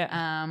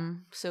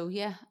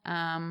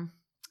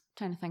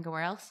 Trying to think of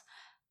where else.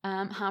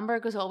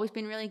 Hamburg has always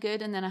been really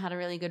good, and then I had a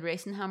really good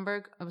race in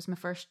Hamburg. It was my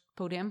first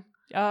podium.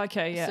 Oh,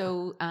 okay, yeah.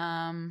 So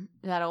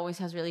that always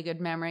has really good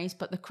memories,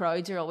 but the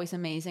crowds are always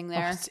amazing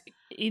there. Oh, it's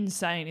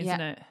insane,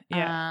 isn't it?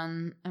 Yeah.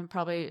 And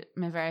probably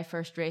my very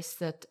first race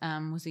that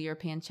was the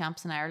European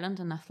Champs in Ireland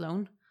in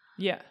Athlone.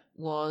 Yeah.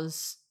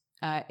 Was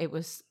it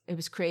was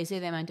crazy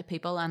the amount of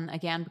people, and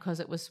again because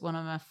it was one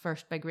of my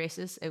first big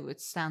races, it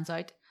stands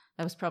out.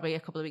 That was probably a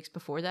couple of weeks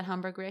before that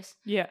Hamburg race.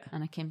 Yeah.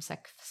 And I came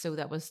sixth, so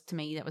that was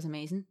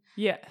amazing.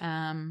 Yeah.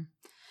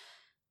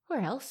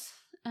 Where else?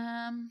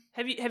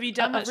 Have you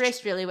done I've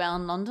raced really well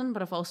in London,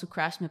 but I've also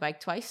crashed my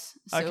bike twice.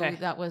 So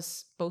that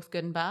was both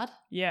good and bad.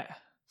 Yeah.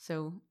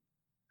 So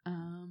you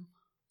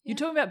were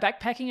talking about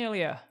backpacking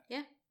earlier.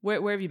 Yeah.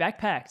 Where have you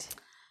backpacked?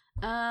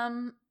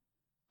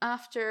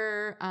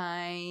 After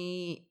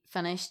I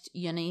finished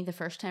uni the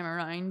first time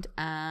around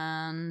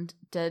and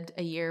did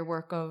a year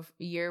worth of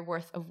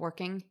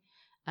working,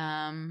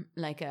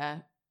 like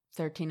a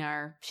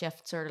 13-hour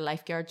shift sort of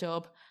lifeguard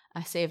job,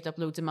 I saved up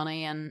loads of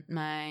money, and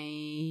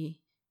my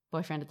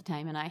boyfriend at the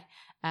time and I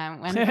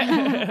went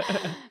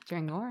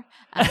during the war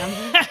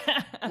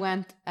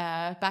went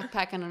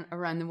backpacking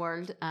around the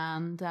world,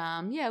 and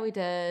we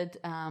did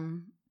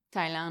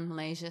Thailand,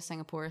 Malaysia,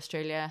 Singapore,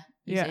 Australia,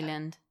 New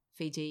Zealand,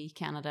 Fiji,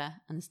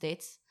 Canada, and the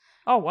States.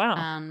 Oh wow.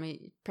 And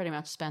we pretty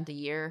much spent a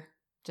year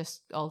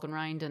just all going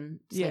around and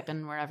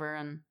sleeping wherever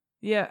and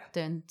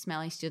doing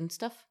smelly student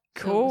stuff.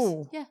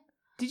 Cool. So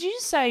did you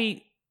just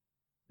say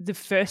the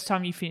first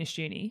time you finished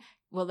uni?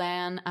 Well,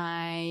 then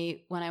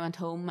when I went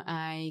home,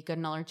 I got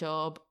another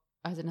job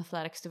as an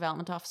athletics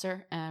development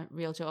officer, a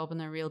real job in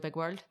the real big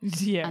world.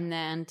 Yeah. And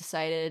then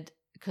decided,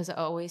 because I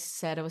always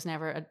said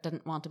I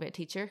didn't want to be a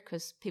teacher,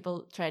 because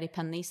people try to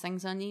pin these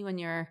things on you when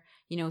you're,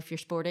 you know, if you're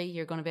sporty,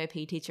 you're going to be a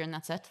PE teacher and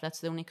that's it. That's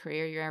the only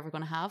career you're ever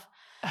going to have.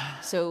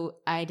 So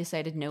I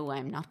decided, no,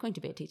 I'm not going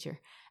to be a teacher.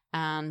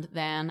 And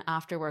then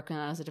after working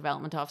as a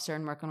development officer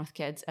and working with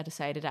kids, I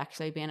decided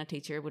actually being a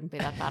teacher wouldn't be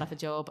that bad of a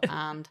job.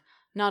 And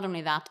not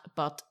only that,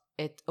 but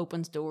it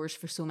opens doors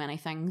for so many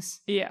things.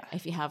 Yeah.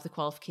 If you have the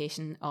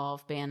qualification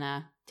of being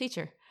a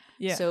teacher.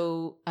 Yeah.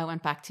 So I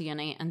went back to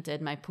uni and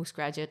did my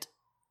postgraduate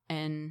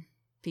in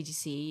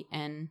PGC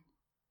in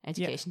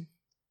education.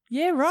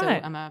 Yeah, right. So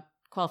I'm a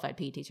qualified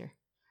PE teacher.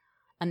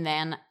 And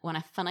then when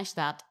I finished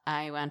that,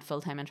 I went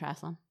full-time in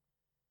triathlon.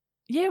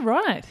 Yeah,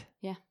 right.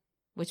 Yeah,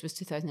 which was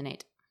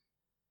 2008.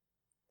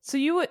 So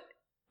you were,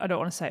 I don't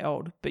want to say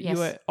old, but you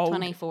were old.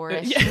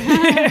 24-ish.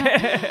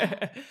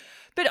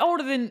 But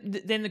older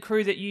than the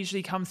crew that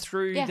usually come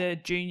through the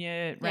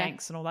junior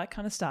ranks and all that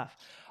kind of stuff.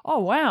 Oh,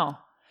 wow.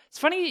 It's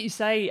funny that you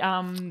say...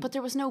 but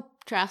there was no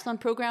triathlon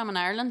program in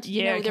Ireland.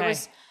 You know,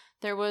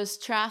 there was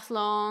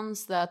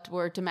triathlons that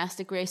were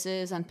domestic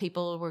races and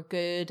people were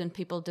good and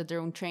people did their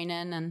own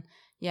training and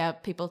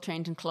people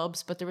trained in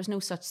clubs, but there was no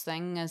such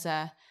thing as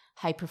a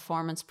high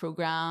performance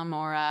program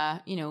or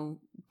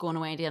going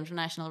away to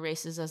international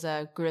races as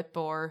a group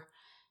or...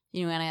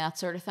 you know, any of that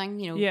sort of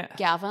thing. You know,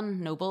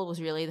 Gavin Noble was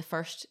really the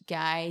first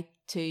guy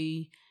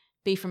to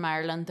be from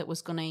Ireland that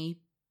was going to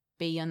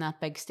be on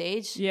that big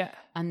stage. Yeah.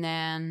 And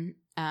then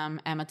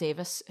Emma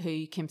Davis,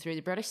 who came through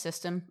the British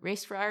system,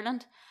 raced for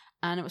Ireland.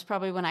 And it was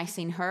probably when I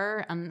seen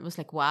her and it was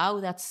like, wow,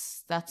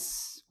 that's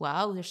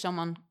wow, there's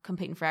someone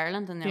competing for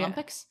Ireland in the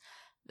Olympics.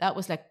 That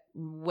was like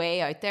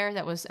way out there.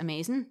 That was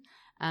amazing.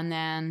 And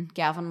then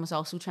Gavin was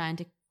also trying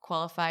to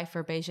qualify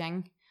for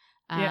Beijing.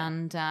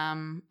 And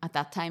at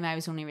that time, I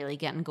was only really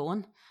getting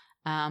going.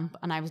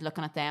 And I was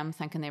looking at them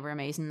thinking they were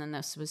amazing. And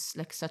this was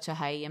like such a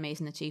high,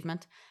 amazing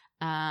achievement.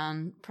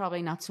 And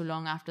probably not so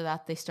long after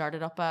that, they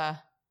started up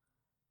a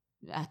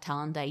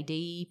talent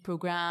ID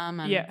program.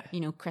 And, you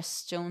know,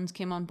 Chris Jones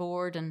came on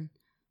board and,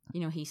 you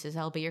know, he says,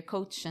 I'll be your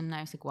coach. And I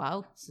was like,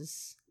 wow, this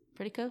is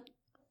pretty cool.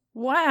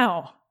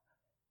 Wow.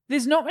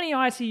 There's not many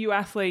ITU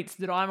athletes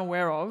that I'm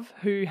aware of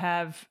who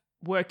have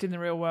worked in the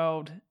real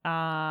world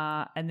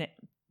and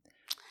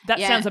that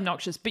sounds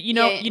obnoxious, but you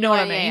know what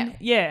I mean.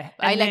 Yeah.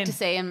 I like to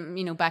say,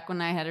 you know, back when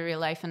I had a real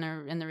life in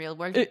the real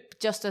world,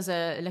 just as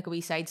a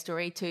wee side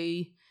story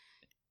too.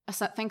 I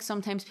think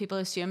sometimes people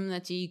assume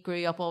that you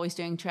grew up always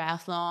doing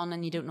triathlon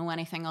and you don't know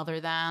anything other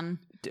than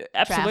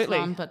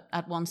triathlon. But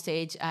at one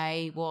stage,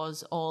 I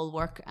was all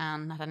work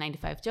and had a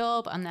 9-to-5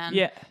 job, and then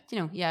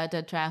I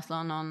did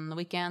triathlon on the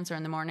weekends or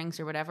in the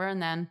mornings or whatever,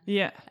 and then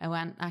I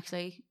went,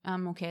 actually,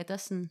 I'm okay at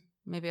this, and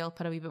maybe I'll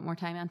put a wee bit more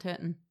time into it,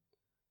 and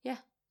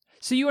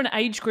So you were an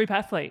age group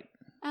athlete?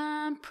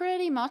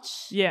 Pretty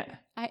much. Yeah.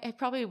 I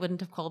probably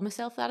wouldn't have called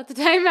myself that at the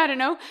time. I don't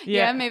know.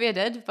 Yeah, maybe I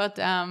did. But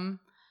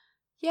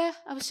Yeah,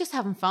 I was just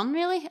having fun,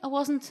 really. I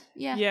wasn't,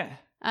 Yeah.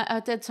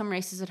 I did some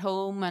races at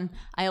home, and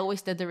I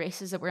always did the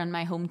races that were in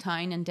my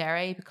hometown in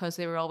Derry because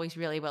they were always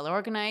really well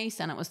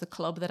organised, and it was the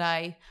club that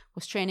I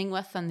was training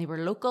with, and they were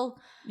local.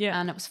 Yeah.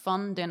 And it was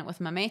fun doing it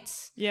with my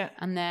mates. Yeah.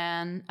 And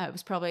then it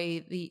was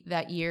probably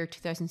that year,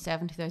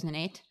 2007,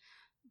 2008,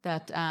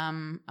 that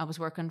I was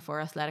working for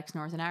Athletics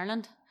Northern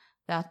Ireland,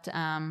 that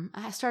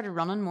I started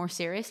running more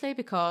seriously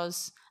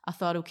because I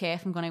thought, okay,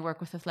 if I'm going to work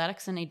with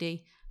athletics, I need to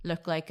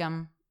look like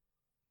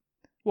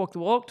walk the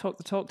walk, talk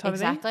the talk type of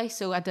thing. Exactly.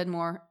 So I did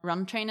more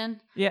run training.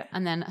 Yeah.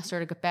 And then I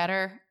sort of got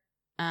better,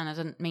 and I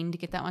didn't mean to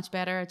get that much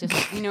better. I just,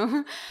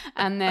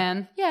 and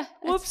then,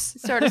 whoops,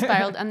 sort of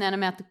spiraled. And then I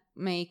met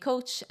my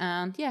coach,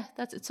 and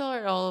it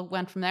all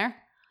went from there.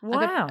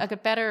 Wow. I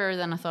got better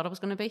than I thought I was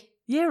going to be.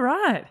 Yeah,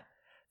 right.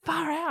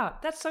 Far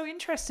out. That's so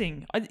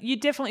interesting. You're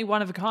definitely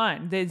one of a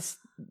kind. There's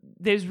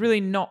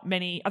really not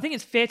many. I think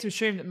it's fair to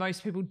assume that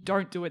most people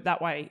don't do it that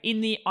way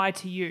in the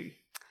ITU.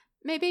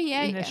 Maybe,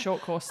 yeah. In the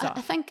short course stuff.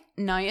 I think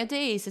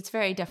nowadays it's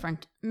very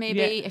different.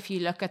 Maybe if you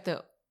look at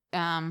the,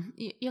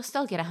 you'll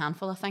still get a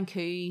handful, I think,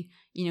 who,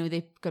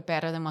 they got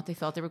better than what they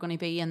thought they were going to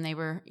be. And they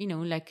were,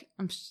 like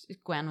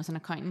Gwen was an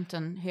accountant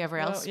and whoever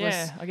else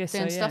was I guess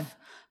doing so, stuff.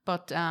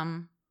 But,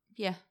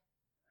 yeah.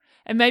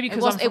 And maybe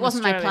because it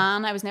wasn't Australia. My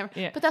plan. I was never,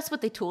 yeah. But that's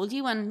what they told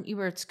you when you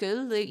were at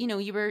school.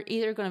 You were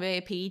either going to be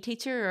a PE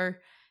teacher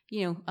or,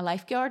 a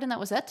lifeguard, and that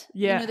was it.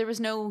 Yeah. There was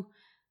no,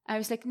 I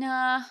was like,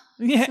 nah,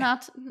 it's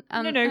not.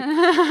 No,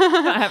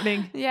 not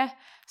happening. Yeah.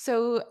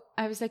 So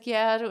I was like,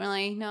 I don't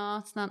really, no,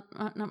 it's not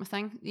my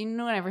thing.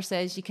 No one ever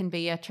says you can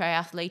be a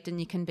triathlete and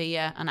you can be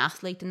an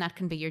athlete and that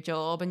can be your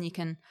job and you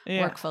can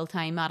work full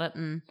time at it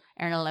and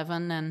earn a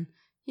living and,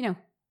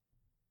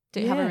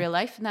 have a real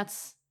life. And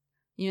that's,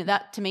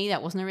 that to me,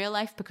 that wasn't a real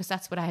life because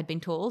that's what I had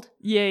been told.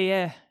 Yeah,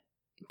 yeah.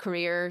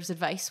 Careers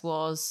advice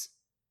was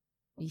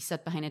you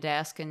sit behind a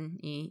desk and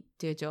you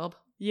do a job.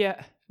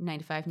 Yeah. 9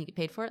 to 5 and you get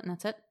paid for it and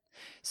that's it.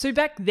 So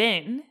back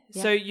then,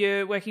 so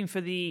you're working for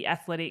the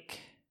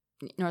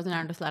Northern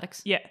Ireland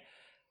Athletics. Yeah.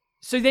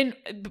 So then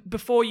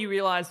before you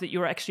realised that you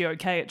were actually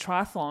okay at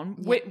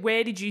triathlon,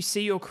 where did you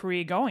see your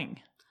career going?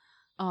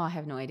 Oh, I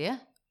have no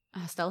idea.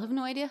 I still have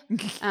no idea. You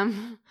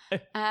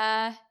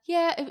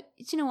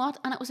know what?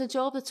 And it was a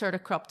job that sort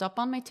of cropped up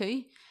on me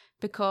too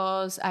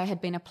because I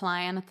had been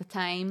applying at the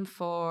time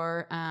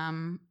for,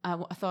 I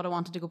thought I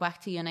wanted to go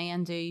back to uni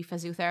and do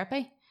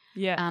physiotherapy.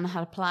 Yeah. And I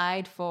had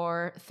applied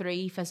for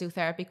 3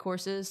 physiotherapy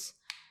courses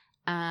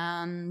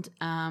and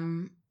at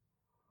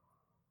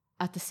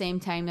the same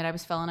time that I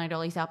was filling out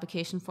all these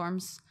application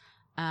forms,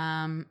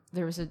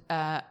 there was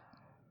a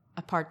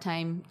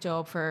part-time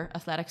job for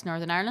Athletics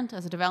Northern Ireland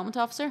as a development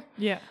officer.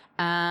 Yeah.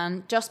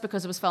 And just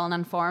because I was filling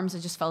in forms, I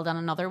just filled in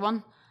another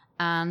one.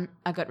 And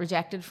I got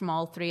rejected from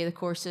all 3 of the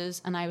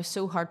courses and I was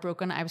so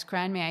heartbroken. I was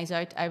crying my eyes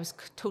out. I was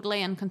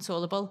totally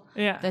inconsolable.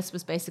 Yeah. This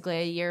was basically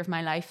a year of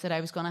my life that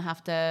I was going to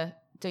have to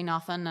do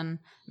nothing and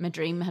my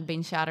dream had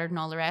been shattered and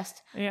all the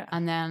rest. Yeah.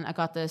 And then I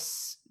got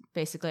this,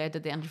 basically I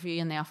did the interview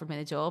and they offered me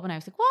the job and I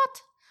was like,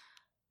 what?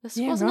 This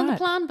wasn't in the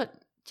plan, but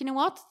do you know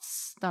what?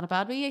 It's not a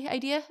bad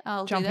idea.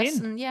 I'll jump do this.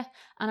 in. And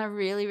and I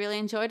really, really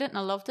enjoyed it and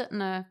I loved it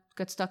and I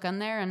got stuck in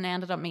there and I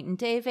ended up meeting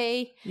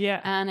Davey. Yeah.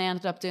 And I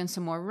ended up doing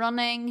some more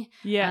running.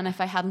 Yeah. And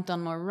if I hadn't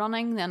done more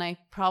running, then I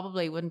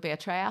probably wouldn't be a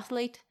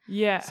triathlete.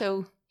 Yeah.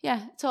 So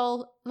it's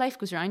all, life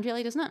goes around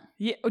really, doesn't it?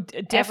 Yeah,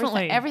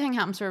 definitely. Everything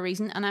happens for a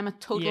reason and I'm a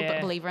total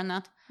believer in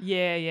that.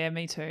 Yeah,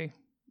 me too.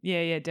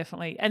 Yeah,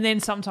 definitely. And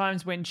then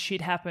sometimes when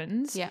shit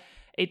happens, it's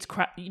it's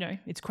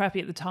crappy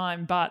at the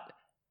time, but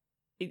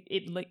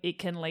it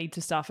can lead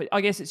to stuff. I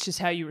guess it's just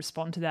how you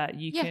respond to that.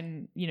 You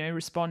can,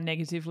 respond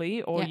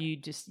negatively or you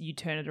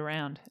turn it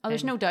around. Oh,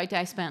 there's no doubt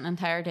I spent an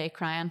entire day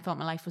crying, thought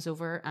my life was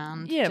over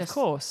and of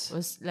course.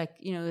 Was like,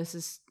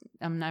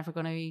 I'm never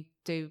going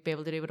to be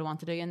able to do what I want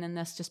to do. And then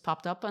this just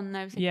popped up and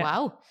I was like,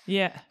 wow.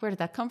 Yeah. Where did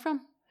that come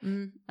from?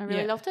 I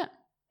really loved it.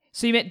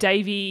 So you met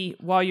Davey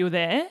while you were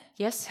there?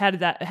 Yes. How did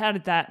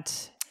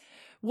that,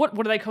 what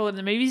do they call it in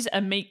the movies? A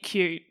meet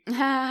cute.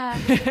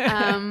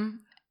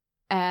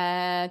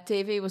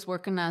 Davey was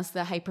working as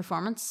the high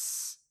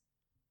performance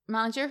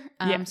manager.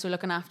 So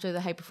looking after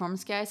the high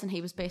performance guys and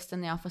he was based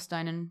in the office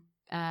down in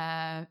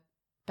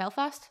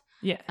Belfast.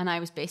 Yeah. And I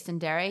was based in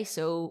Derry.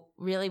 So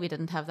really we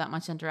didn't have that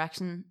much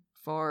interaction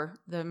for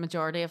the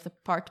majority of the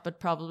part, but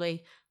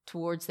probably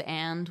towards the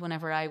end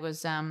whenever I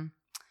was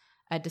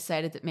I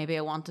decided that maybe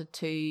I wanted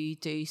to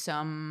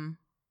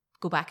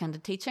go back into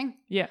teaching.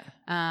 Yeah.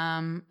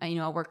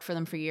 I worked for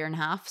them for a year and a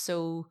half.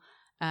 So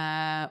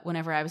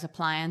whenever I was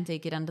applying to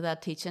get into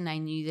that teaching, I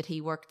knew that he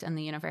worked in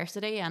the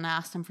university and I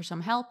asked him for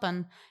some help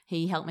and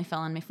he helped me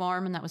fill in my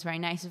form and that was very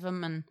nice of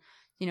him. And,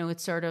 it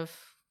sort of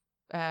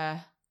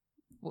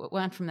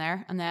went from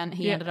there. And then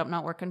he ended up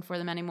not working for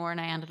them anymore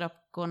and I ended up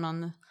going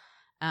on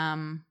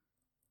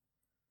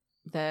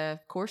the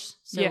course.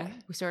 So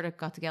we sort of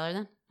got together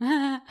then.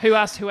 Who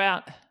asked who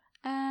out?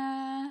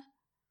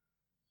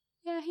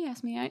 He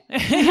asked me out.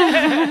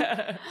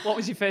 What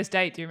was your first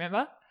date? Do you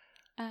remember?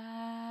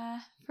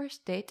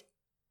 First date.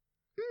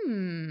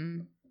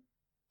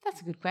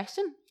 That's a good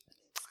question.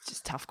 It's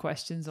just tough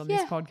questions on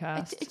this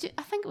podcast.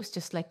 I think it was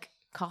just like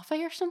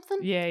coffee or something.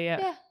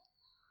 Yeah.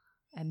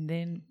 And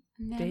then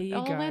there you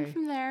go. All went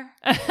from there.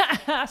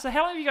 So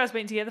how long have you guys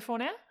been together for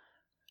now?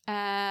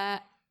 I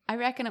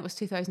reckon it was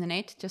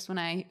 2008, just when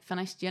I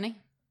finished uni.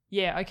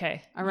 Yeah,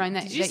 okay. Around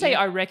that. Did you say year?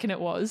 I reckon it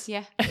was?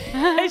 Yeah.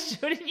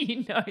 Shouldn't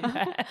you know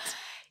that?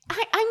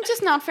 I'm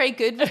just not very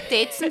good with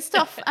dates and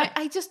stuff.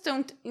 I just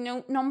don't,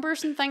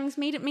 numbers and things.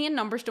 Me and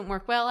numbers don't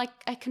work well.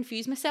 I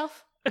confuse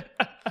myself.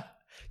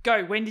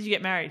 Go. When did you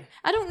get married?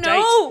 I don't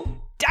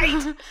know.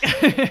 Date.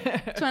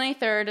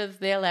 23rd of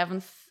the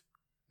 11th,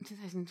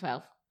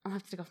 2012. I'll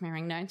have to take off my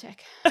ring now and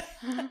check.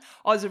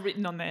 Oh, is it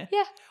written on there?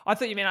 Yeah. I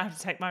thought you meant I have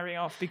to take my ring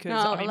off because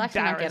I'll embarrassed.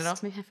 actually not get it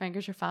off. My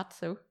fingers are fat,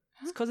 so.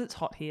 It's because it's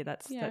hot here.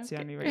 That's okay. the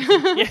only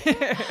reason.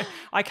 Yeah.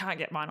 I can't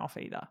get mine off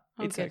either.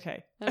 Oh, it's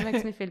okay. That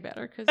makes me feel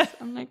better because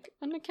I'm like,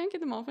 I can't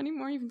get them off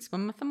anymore. You can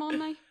swim with them on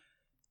now.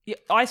 Yeah,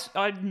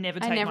 I'd never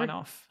take mine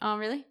off. Oh,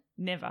 really?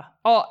 Never.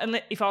 Oh,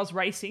 unless if I was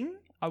racing,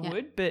 I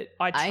would, but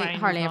I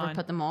hardly ever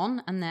put them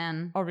on, and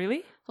then. Oh,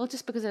 really? Well,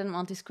 just because I didn't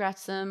want to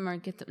scratch them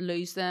or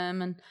lose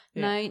them, and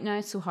now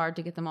it's so hard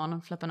to get them on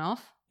and flipping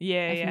off.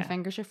 Yeah, if my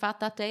fingers are fat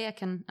that day,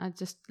 I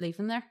just leave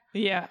them there.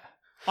 Yeah.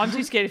 I'm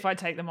too scared if I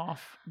take them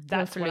off.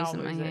 That's when I'll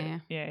lose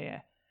it. Yeah.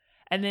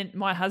 And then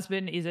my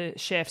husband is a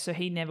chef, so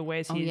he never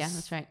wears his. Oh, yeah,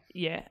 that's right.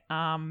 Yeah.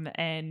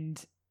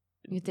 And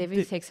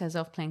David takes his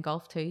off playing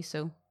golf too,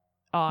 so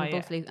we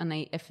both leave. And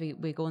if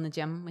we go in the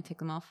gym, we take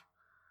them off.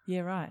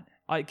 Yeah, right.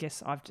 I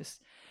guess I've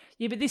just.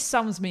 Yeah, but this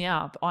sums me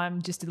up.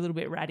 I'm just a little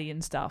bit ratty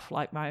and stuff,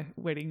 like my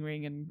wedding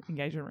ring and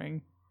engagement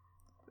ring,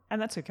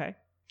 and that's okay.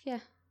 Yeah.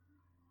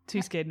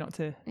 Too scared not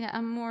to. Yeah,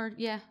 I'm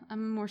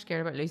more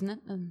scared about losing it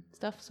and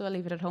stuff, so I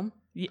leave it at home.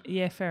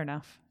 Yeah, fair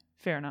enough.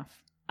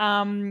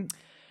 I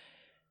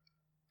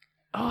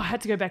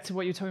had to go back to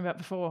what you were talking about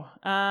before.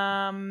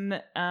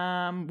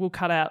 We'll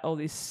cut out all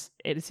this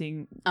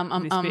editing. This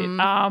bit.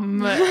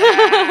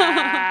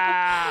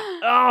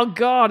 Oh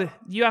God,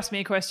 you asked me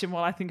a question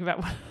while I think about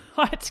what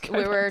I had to go.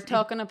 We were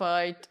talking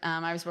about.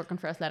 I was working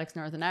for Athletics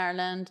Northern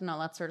Ireland and all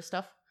that sort of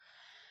stuff.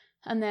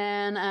 And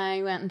then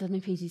I went and did my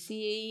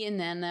PGCE, and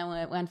then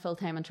I went full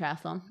time in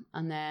triathlon,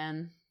 and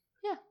then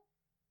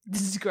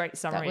this is a great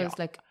summary. That was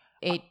like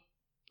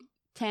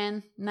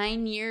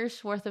 9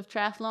 years worth of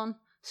triathlon.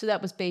 So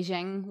that was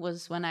Beijing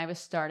was when I was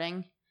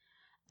starting,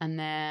 and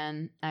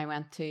then I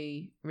went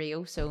to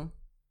Rio. So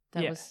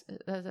that was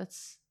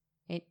that's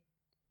 8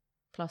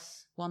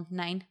 plus 1,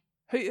 9.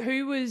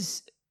 Who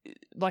was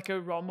like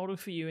a role model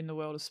for you in the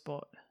world of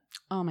sport?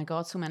 Oh my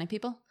God, so many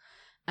people.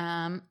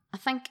 I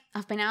think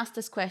I've been asked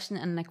this question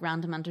in like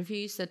random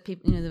interviews that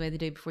people, the way they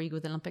do before you go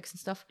to the Olympics and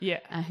stuff. Yeah.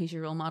 Who's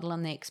your role model?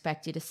 And they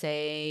expect you to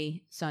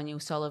say Sonia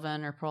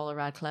O'Sullivan or Paula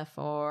Radcliffe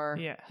or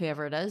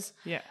whoever it is.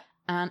 Yeah.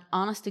 And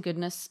honest to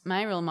goodness,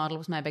 my role model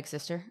was my big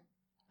sister.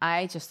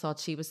 I just thought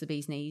she was the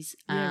bee's knees.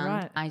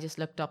 And I just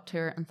looked up to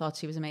her and thought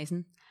she was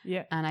amazing.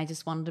 Yeah. And I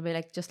just wanted to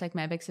be just like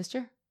my big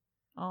sister.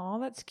 Oh,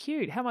 that's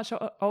cute. How much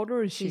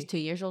older is she? She's 2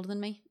 years older than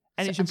me.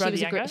 And is your brother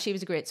younger? She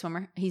was a great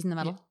swimmer. He's in the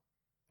middle. Yeah.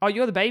 Oh,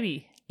 you're the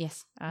baby?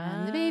 Yes.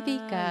 I'm the baby.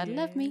 God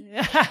love me.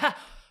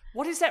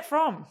 What is that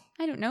from?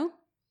 I don't know.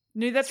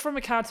 No, that's from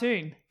a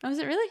cartoon. Oh, is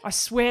it really? I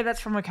swear that's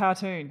from a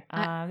cartoon.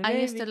 I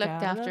used to look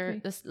after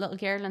this little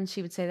girl, and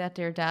she would say that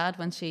to her dad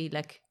when she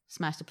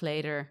smashed a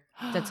plate or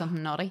did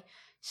something naughty.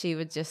 She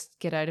would just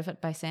get out of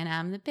it by saying,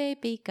 I'm the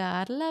baby.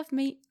 God love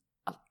me.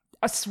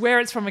 I swear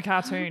it's from a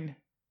cartoon.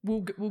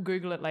 We'll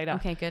Google it later.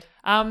 Okay, good.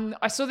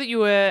 I saw that you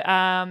were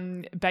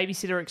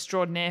babysitter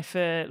extraordinaire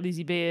for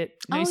Lizzie B at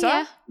Noosa. Oh,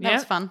 yeah. That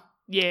was fun.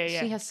 Yeah.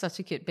 She has such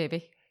a cute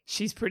baby.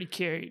 She's pretty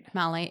cute.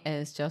 Mally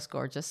is just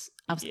gorgeous.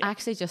 I was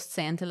actually just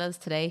saying to Liz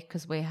today,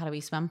 because we had a wee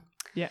swim,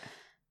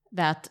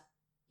 that,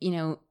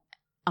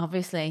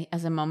 obviously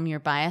as a mum, you're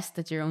biased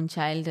that your own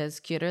child is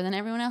cuter than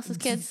everyone else's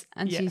kids.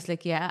 And she's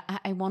like,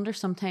 I wonder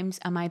sometimes,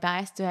 am I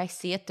biased? Do I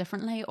see it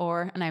differently?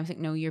 And I was like,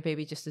 no, your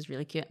baby just is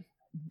really cute.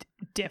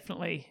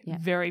 Definitely. Yeah.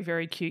 Very,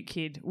 very cute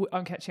kid.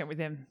 I'm catching up with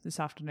them this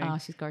afternoon. Oh,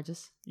 she's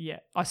gorgeous. Yeah.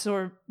 I saw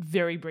her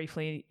very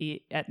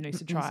briefly at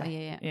Noosa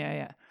Tri.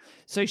 Yeah.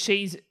 So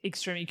she's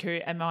extremely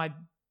cute, and my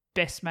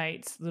best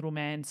mate's little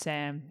man,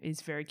 Sam,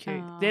 is very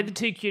cute. Aww. They're the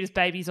two cutest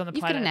babies on the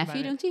planet. You've got a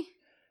nephew, don't you?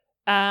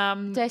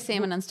 Do I see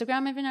him on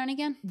Instagram every now and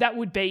again? That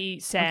would be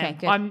Sam. Okay,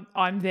 good.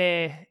 I'm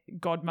their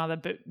godmother,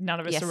 but none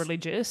of us are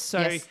religious.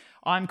 So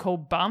I'm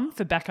called Bum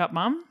for backup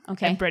mum.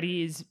 Okay. And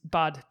Brady is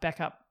Bud,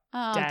 backup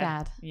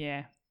dad.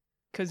 Yeah.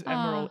 Because we're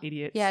all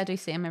idiots. Yeah, I do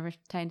see him every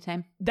time to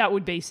time. That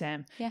would be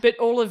Sam. Yeah. But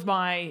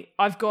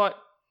I've got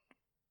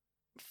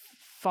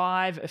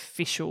 5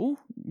 official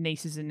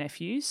nieces and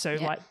nephews. So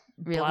real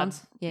blood.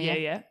 Ones.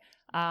 Yeah.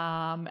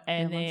 And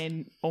real then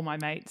ones. All my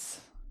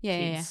mates.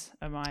 Kids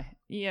are my.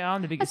 Yeah,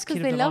 I'm the biggest kid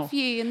of them all. Because they love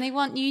you and they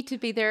want you to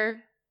be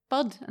their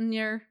bud and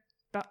your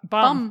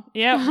bum.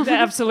 Yeah,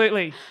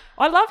 absolutely.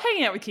 I love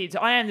hanging out with kids.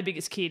 I am the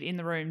biggest kid in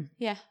the room.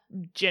 Yeah.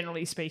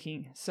 Generally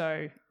speaking.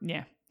 So,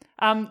 yeah.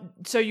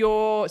 So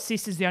your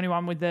sister's the only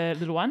one with the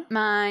little one?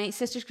 My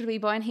sister's got a wee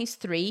boy and he's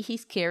 3.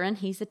 He's Kieran.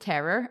 He's a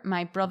terror.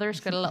 My brother's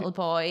got a little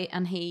boy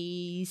and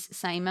he's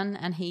Simon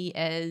and he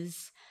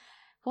is...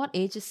 What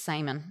age is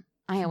Simon?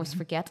 I always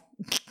forget.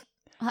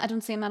 I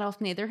don't see him that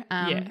often either.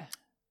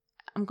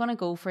 I'm going to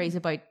go for he's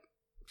about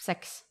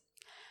 6.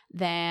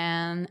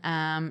 Then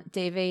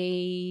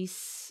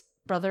Davy's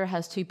brother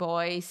has 2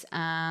 boys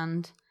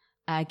and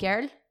a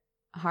girl,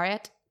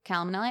 Harriet,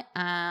 Callum and Elliot,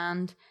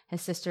 and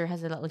his sister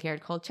has a little girl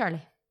called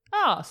Charlie.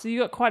 Oh, so you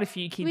got quite a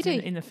few kids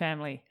in the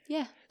family.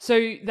 Yeah.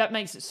 So that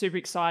makes it super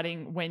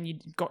exciting when you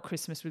got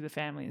Christmas with the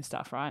family and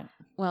stuff, right?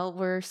 Well,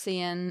 we're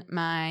seeing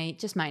my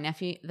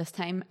nephew this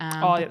time.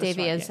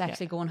 Davy is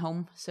actually going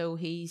home, so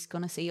he's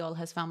going to see all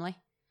his family.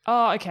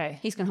 Oh, okay.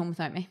 He's going home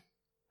without me.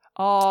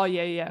 Oh,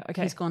 yeah,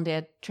 okay. He's going to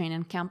a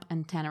training camp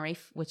in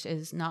Tenerife, which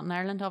is not in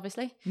Ireland,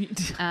 obviously.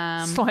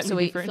 Slightly so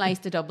he different. flies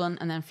to Dublin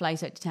and then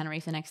flies out to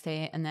Tenerife the next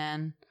day and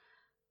then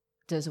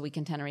does a week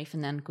in Tenerife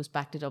and then goes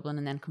back to Dublin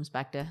and then comes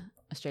back to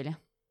Australia.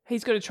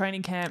 He's got a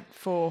training camp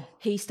for...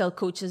 He still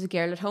coaches a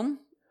girl at home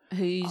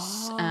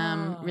who's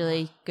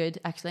really good,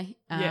 actually.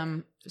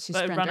 She's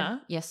a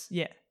runner? Yes.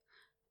 Yeah.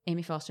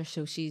 Amy Foster.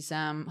 So she's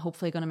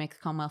hopefully going to make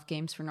the Commonwealth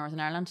Games for Northern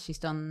Ireland. She's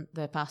done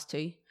the past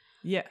 2.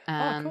 Yeah.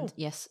 And cool.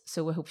 Yes,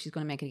 so we hope she's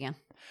going to make it again.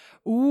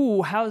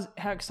 Ooh, how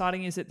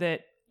exciting is it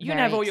that you're going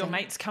to have all your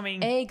mates coming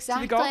to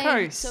the Gold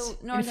Coast so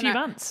in a few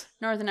months?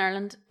 Northern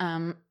Ireland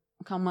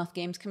Commonwealth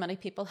Games Committee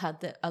people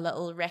had a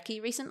little recce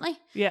recently.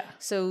 Yeah.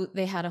 So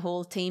they had a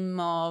whole team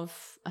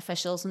of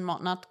officials and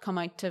whatnot come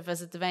out to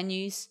visit the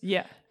venues.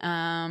 Yeah.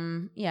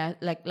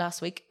 Like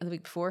last week or the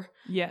week before.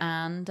 Yeah.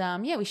 And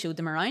we showed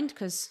them around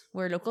because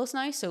we're locals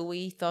now, so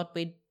we thought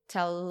we'd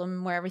tell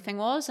them where everything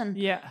was and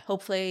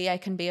hopefully I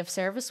can be of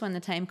service when the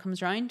time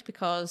comes round,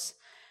 because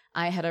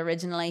I had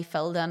originally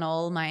filled in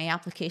all my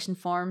application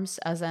forms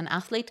as an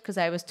athlete because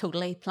I was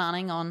totally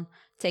planning on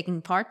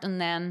taking part, and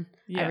then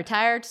I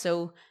retired,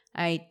 so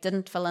I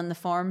didn't fill in the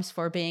forms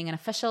for being an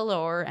official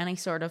or any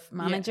sort of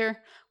manager,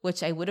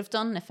 which I would have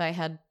done if I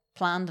had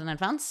planned in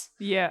advance.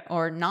 Yeah.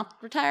 Or not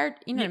retired,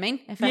 you know what I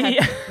mean? If I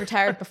had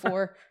retired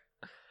before,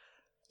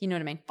 you know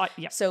what I mean?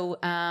 So,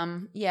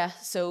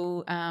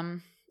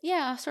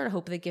 I sort of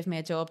hope they give me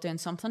a job doing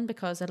something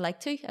because I'd like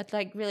to.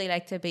 I'd really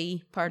like to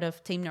be part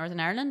of Team Northern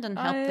Ireland and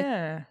help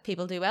the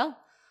people do well.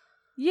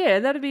 Yeah,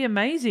 that'd be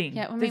amazing.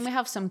 Yeah, I mean, we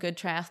have some good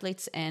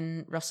triathletes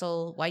in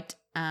Russell White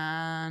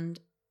and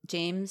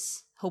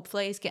James.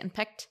 Hopefully he's getting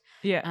picked.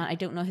 Yeah. I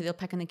don't know who they'll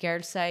pick on the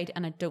girls' side,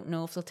 and I don't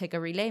know if they'll take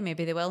a relay.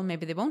 Maybe they will,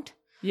 maybe they won't.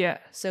 Yeah.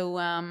 So,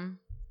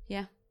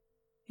 yeah.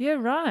 Yeah,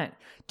 right.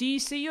 Do you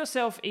see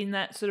yourself in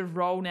that sort of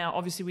role now,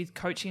 obviously with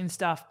coaching and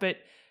stuff, but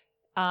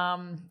I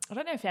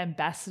don't know if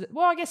ambassador,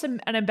 well, I guess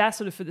an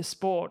ambassador for the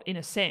sport in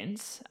a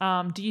sense.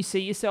 Do you see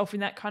yourself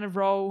in that kind of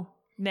role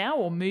now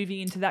or moving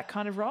into that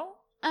kind of role?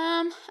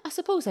 I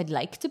suppose I'd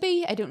like to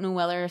be. I don't know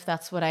whether if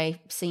that's what I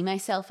see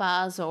myself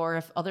as or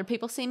if other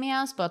people see me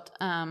as, but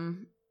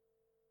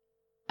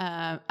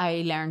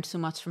I learned so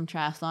much from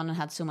triathlon and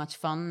had so much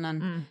fun,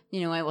 and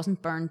I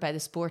wasn't burned by the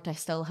sport. I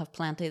still have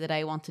plenty that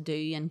I want to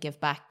do and give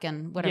back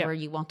and whatever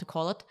you want to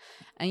call it.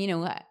 And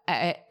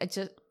I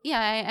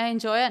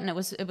enjoy it, and it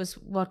was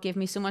what gave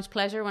me so much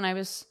pleasure when I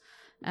was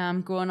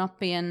growing up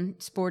being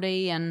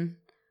sporty, and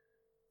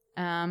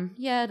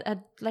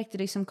I'd like to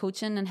do some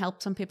coaching and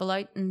help some people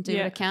out and do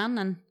what I can,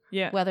 and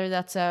whether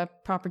that's a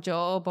proper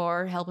job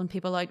or helping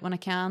people out when I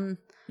can,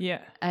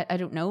 I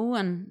don't know,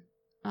 and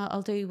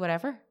I'll do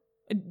whatever.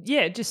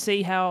 Yeah, just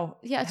see how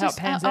it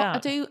pans out. I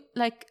do,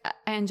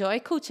 I enjoy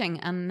coaching,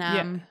 and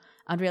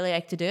I'd really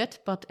like to do it,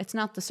 but it's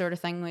not the sort of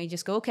thing where you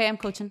just go, okay, I'm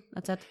coaching,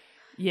 that's it.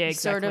 Yeah,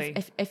 exactly. Sort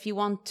of, if you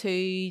want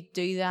to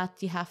do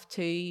that, you have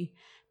to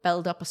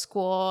build up a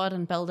squad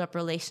and build up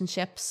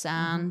relationships,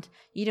 and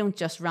you don't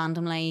just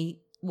randomly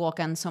walk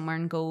in somewhere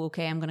and go,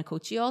 okay, I'm going to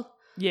coach you all.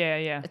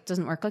 Yeah. It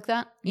doesn't work like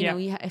that. You know,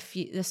 if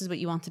this is what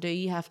you want to do,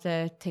 you have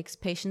to take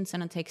patience,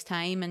 and it takes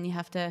time, and you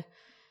have to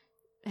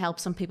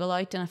help some people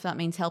out, and if that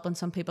means helping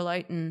some people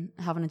out and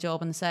having a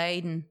job on the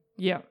side, and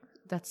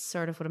that's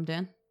sort of what I'm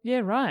doing. Yeah,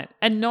 right.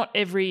 And not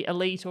every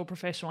elite or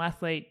professional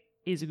athlete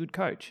is a good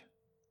coach.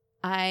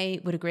 I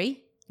would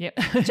agree. Yeah.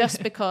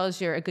 Just because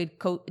you're a good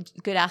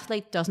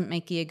athlete doesn't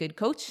make you a good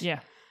coach.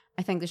 Yeah.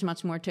 I think there's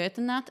much more to it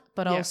than that,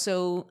 but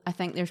also I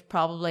think there's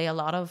probably a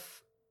lot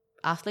of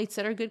athletes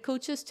that are good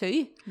coaches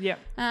too. Yeah.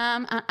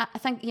 I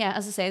think,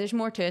 as I say, there's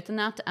more to it than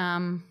that.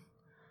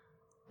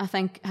 I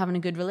think having a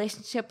good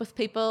relationship with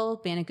people,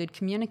 being a good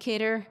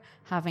communicator,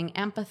 having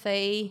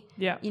empathy,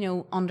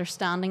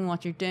 understanding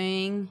what you're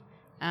doing,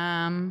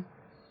 all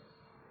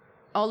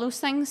those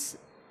things.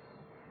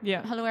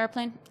 Yeah. Hello,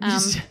 airplane. I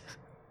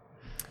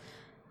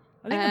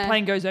think the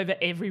plane goes over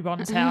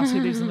everyone's house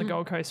who lives on the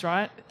Gold Coast,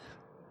 right?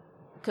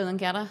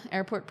 Coolangatta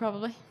Airport,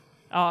 probably.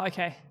 Oh,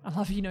 okay. I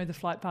love the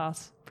flight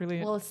pass.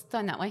 Brilliant. Well, it's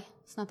down that way.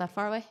 It's not that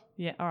far away.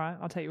 Yeah, all right.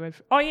 I'll take you over.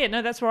 Oh, yeah,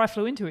 no, that's where I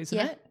flew into, isn't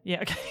it?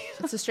 Yeah, okay.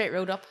 It's a straight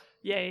road up.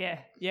 Yeah.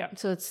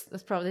 So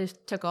that's probably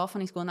took off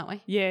when he's going that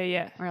way.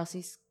 Yeah. Or else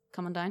he's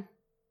coming down.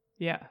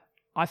 Yeah.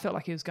 I felt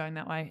like he was going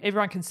that way.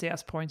 Everyone can see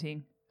us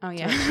pointing. Oh,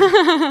 yeah.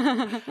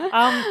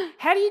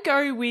 How do you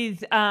go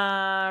with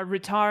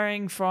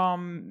retiring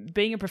from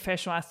being a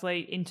professional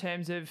athlete in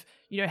terms of,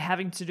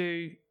 having to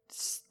do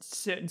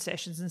certain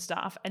sessions and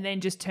stuff, and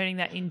then just turning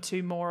that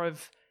into more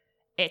of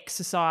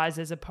exercise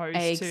as opposed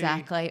to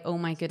exactly. Oh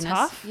my goodness.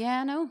 Tough?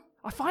 Yeah, no.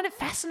 I find it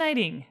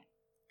fascinating.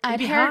 I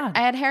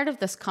had heard of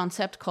this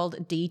concept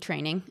called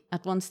detraining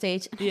at one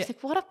stage, and I was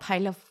like, what a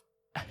pile of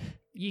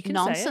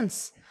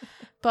nonsense.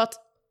 But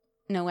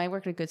no, I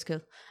work at a good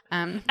school.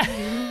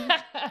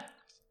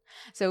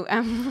 So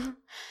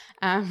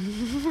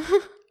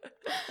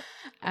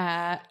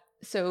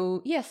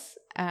yes,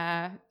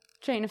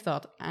 train of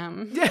thought.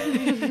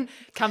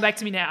 Come back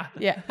to me now.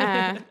 Yeah.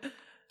 I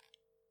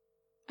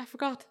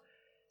forgot.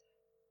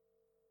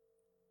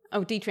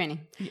 Oh, detraining.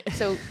 Yeah.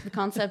 So the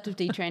concept of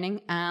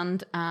detraining,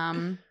 and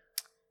I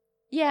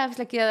was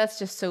like, yeah, that's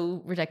just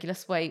so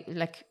ridiculous. Why,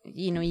 like,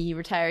 you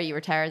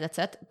retire, that's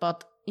it.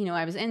 But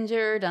I was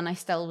injured, and I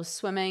still was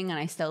swimming, and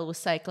I still was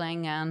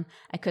cycling, and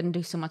I couldn't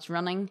do so much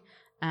running.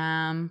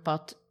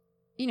 But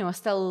I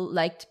still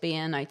liked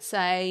being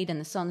outside in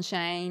the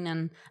sunshine,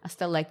 and I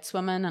still liked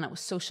swimming, and it was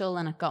social,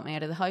 and it got me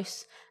out of the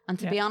house. And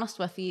to be honest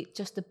with you,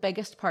 just the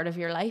biggest part of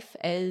your life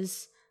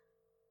is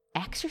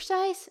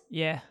exercise.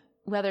 Yeah.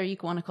 Whether you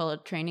want to call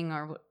it training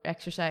or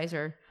exercise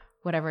or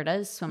whatever it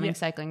is, swimming,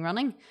 cycling,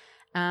 running.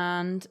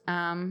 And,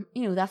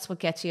 that's what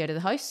gets you out of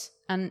the house.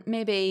 And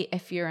maybe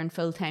if you're in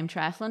full-time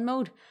triathlon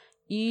mode,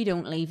 you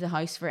don't leave the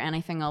house for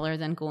anything other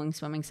than going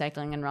swimming,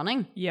 cycling and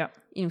running. Yeah.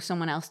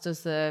 Someone else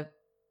does the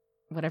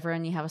whatever,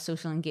 and you have a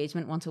social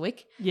engagement once a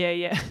week.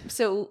 Yeah.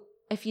 So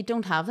if you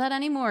don't have that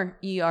anymore,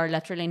 you are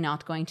literally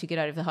not going to get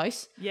out of the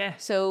house. Yeah.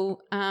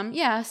 So,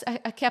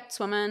 I kept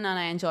swimming, and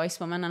I enjoy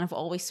swimming, and I've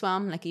always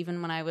swam. Like,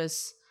 even when I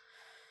was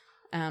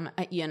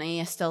at uni,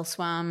 I still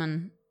swam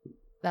and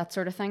that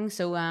sort of thing.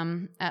 So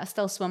I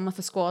still swim with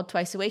the squad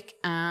twice a week,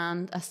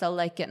 and I still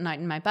like getting out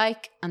on my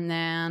bike. And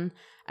then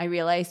I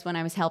realised when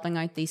I was helping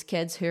out these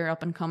kids who are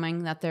up and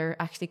coming that they're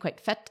actually quite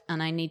fit,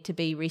 and I need to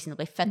be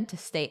reasonably fit to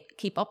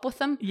keep up with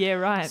them. Yeah,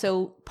 right.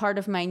 So part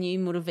of my new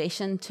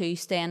motivation to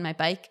stay on my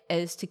bike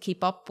is to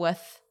keep up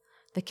with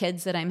the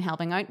kids that I'm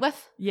helping out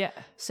with. Yeah.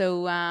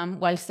 So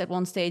whilst at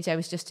one stage I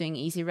was just doing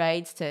easy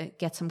rides to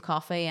get some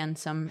coffee and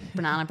some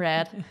banana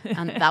bread,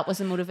 and that was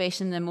the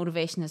motivation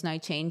has now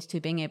changed to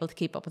being able to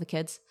keep up with the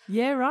kids.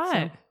 Yeah,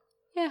 right. So,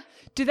 yeah.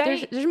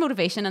 There's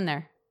motivation in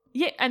there.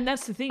 Yeah, and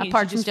that's the thing.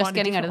 Apart from just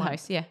getting out of the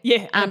house, yeah.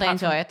 Yeah. And I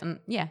enjoy it, and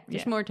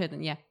there's more to it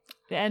than,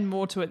 And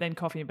more to it than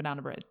coffee and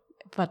banana bread.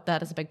 But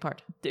that is a big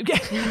part.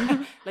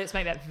 Let's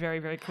make that very,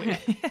 very clear.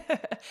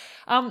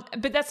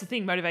 But that's the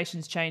thing,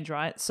 motivations change,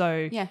 right?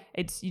 So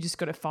you just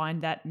got to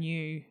find that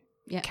new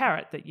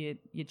carrot that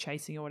you're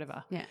chasing or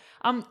whatever. Yeah.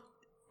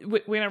 We're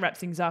going to wrap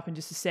things up in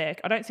just a sec.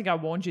 I don't think I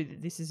warned you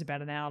that this is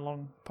about an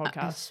hour-long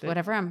podcast.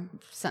 Whatever, I'm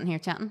sitting here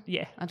chatting.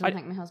 Yeah. I don't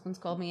think my husband's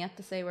called me yet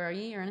to say, where are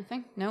you or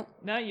anything? No,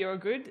 you're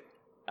good.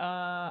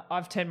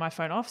 I've turned my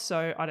phone off,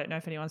 so I don't know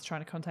if anyone's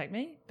trying to contact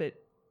me, but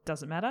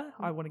doesn't matter.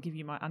 I want to give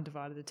you my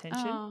undivided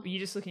attention. Were you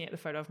just looking at the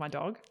photo of my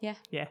dog? Yeah.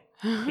 Yeah.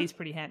 He's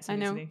pretty handsome, I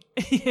know. isn't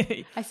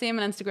he? I see him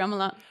on Instagram a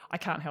lot. I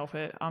can't help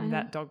it. I'm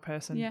that dog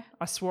person. Yeah.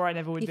 I swore I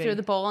never would be. You throw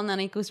the ball, and then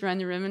he goes around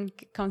the room and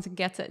comes and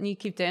gets it, and you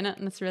keep doing it,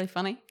 and it's really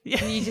funny.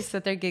 Yeah. And you just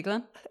sit there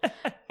giggling.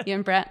 You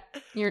and Brett.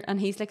 And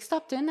he's like,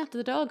 stop doing that to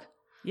the dog.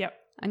 Yep.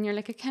 And you're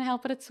like, I can't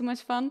help it. It's so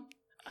much fun.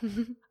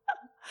 And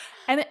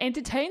it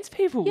entertains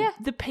people. Yeah.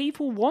 The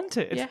people want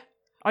it. Yeah.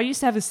 I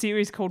used to have a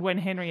series called When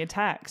Henry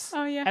Attacks.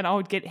 Oh, yeah. And I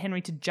would get Henry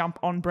to jump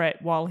on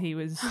Brett while he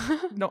was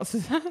not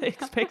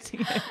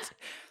expecting it.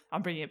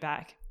 I'm bringing it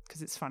back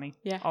because it's funny.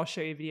 Yeah. I'll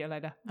show you a video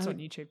later. It's on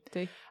YouTube.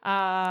 Do.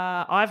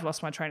 I've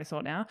lost my train of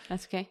thought now.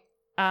 That's okay.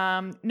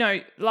 No,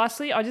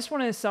 lastly, I just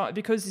want to,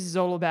 because this is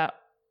all about,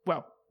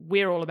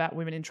 we're all about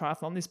women in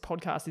triathlon. This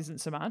podcast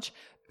isn't so much.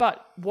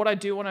 But what I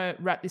do want to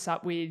wrap this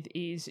up with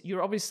is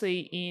you're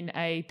obviously in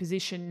a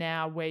position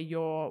now where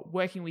you're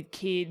working with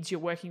kids,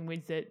 you're working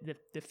with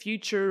the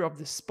future of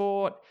the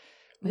sport.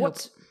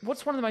 What's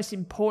one of the most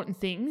important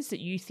things that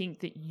you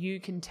think that you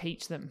can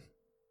teach them?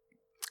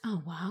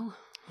 Oh, wow.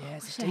 Yeah,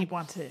 it's a deep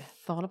one too.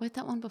 Thought about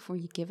that one before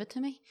you give it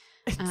to me.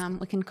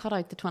 We can cut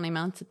out the 20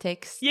 minutes it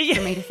takes for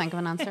me to think of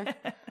an answer.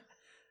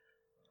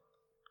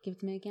 Give it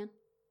to me again.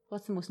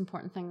 What's the most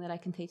important thing that I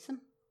can teach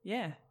them?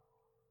 Yeah.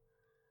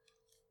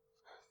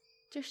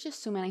 There's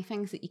just so many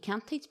things that you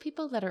can't teach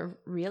people that are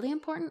really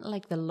important,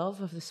 like the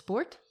love of the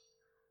sport.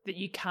 That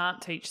you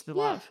can't teach the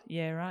love.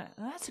 Yeah, right.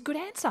 Oh, that's a good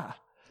answer.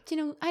 Do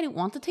you know, I don't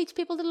want to teach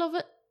people to love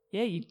it.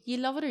 Yeah. You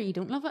love it or you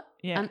don't love it.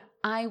 Yeah. And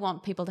I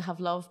want people to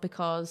have love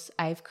because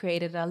I've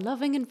created a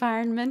loving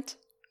environment.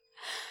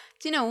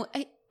 Do you know,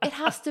 it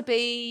has to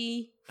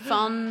be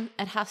fun.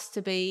 It has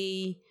to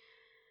be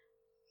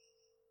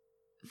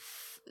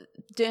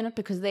doing it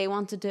because they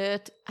want to do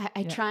it.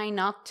 I try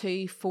not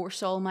to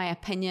force all my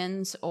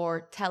opinions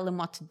or tell them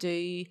what to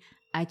do.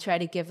 I try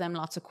to give them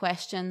lots of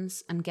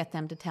questions and get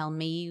them to tell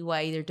me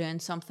why they're doing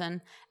something.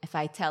 If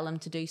I tell them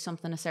to do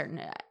something a certain,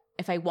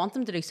 if I want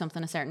them to do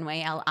something a certain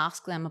way, I'll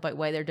ask them about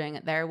why they're doing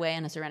it their way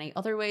and is there any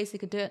other ways they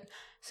could do it.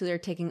 So they're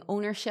taking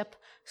ownership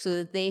so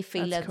that they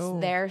feel that's it's cool.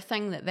 their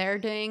thing that they're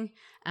doing.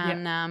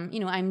 And,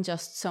 I'm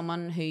just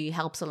someone who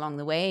helps along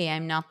the way.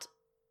 I'm not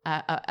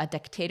a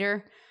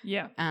dictator.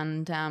 Yeah.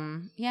 And,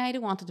 I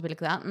don't want it to be like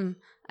that. And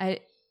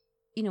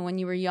when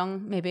you were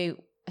young, maybe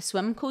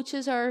swim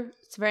coaches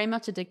it's very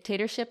much a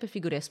dictatorship if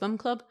you go to a swim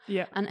club.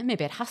 Yeah. And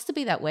maybe it has to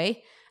be that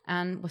way.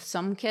 And with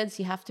some kids,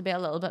 you have to be a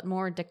little bit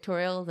more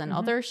dictatorial than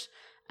others.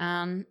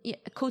 And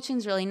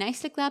coaching's really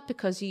nice like that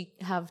because you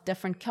have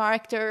different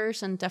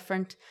characters and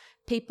different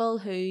people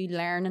who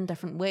learn in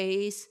different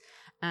ways.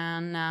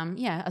 And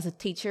as a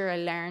teacher, I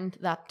learned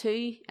that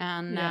too.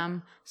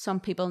 And some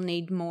people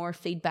need more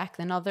feedback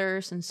than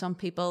others, and some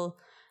people,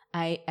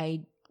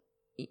 I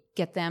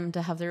get them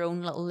to have their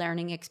own little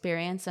learning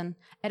experience, and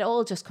it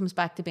all just comes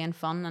back to being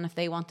fun. And if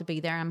they want to be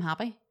there, I'm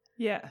happy.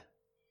 Yeah.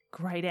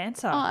 Great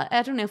answer.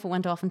 I don't know if I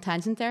went off on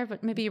tangent there,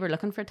 but maybe you were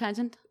looking for a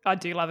tangent. I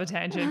do love a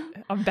tangent.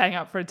 I'm bang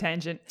up for a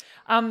tangent.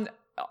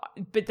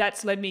 But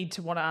that's led me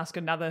to want to ask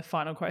another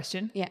final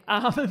question. Yeah.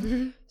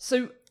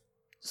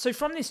 So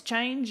from this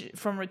change,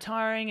 from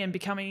retiring and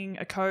becoming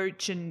a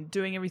coach and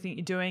doing everything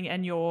you're doing,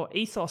 and your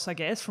ethos, I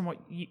guess, from what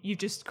you've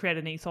just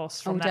created an ethos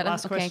from that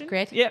last question. Okay,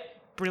 great.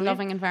 Yep, brilliant.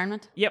 Loving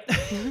environment. Yep.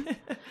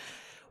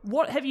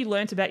 What have you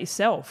learnt about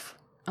yourself?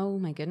 Oh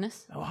my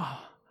goodness.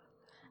 Oh.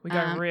 We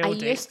go real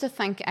deep. I used to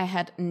think I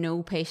had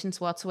no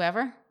patience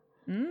whatsoever.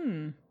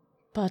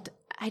 But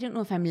I don't know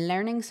if I'm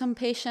learning some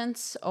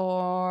patience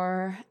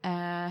or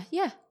I've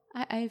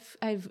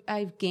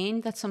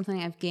gained. That's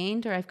something I've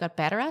gained or I've got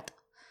better at.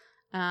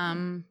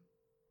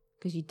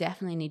 Because you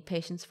definitely need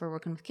patience for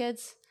working with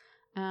kids.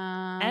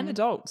 And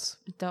adults.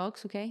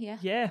 Dogs, okay, yeah.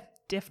 Yeah,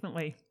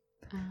 definitely.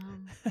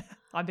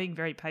 I'm being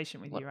very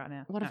patient with you right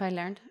now. What have I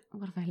learned?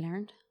 What have I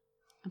learned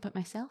about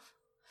myself?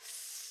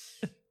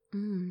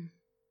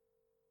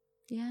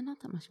 Yeah, not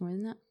that much more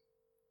than that.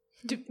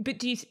 But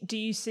do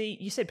you see?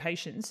 You said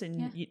patience,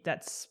 and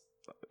that's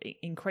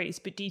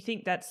increased. But do you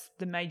think that's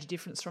the major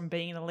difference from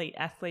being an elite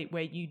athlete,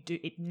 where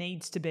it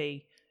needs to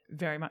be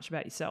very much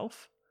about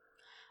yourself?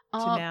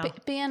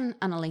 Being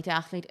an elite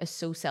athlete is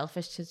so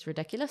selfish; it's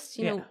ridiculous.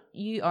 You know,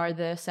 you are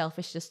the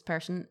selfishest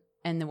person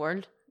in the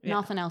world. Yeah.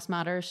 Nothing else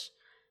matters.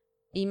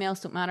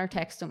 Emails don't matter.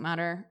 Texts don't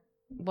matter.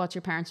 What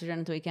your parents are doing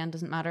at the weekend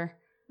doesn't matter.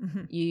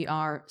 You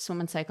are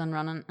swimming, cycling,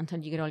 running until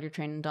you get all your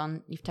training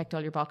done. You've ticked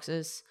all your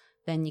boxes.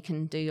 Then you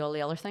can do all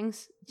the other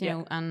things, you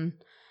know, and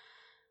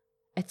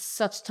it's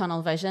such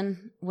tunnel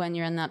vision when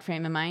you're in that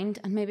frame of mind.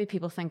 And maybe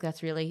people think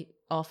that's really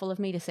awful of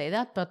me to say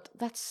that, but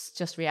that's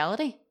just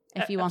reality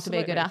if you want to be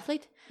a good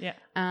athlete. Yeah.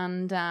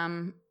 And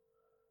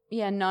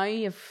now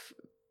you've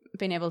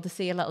been able to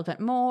see a little bit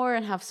more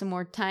and have some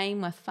more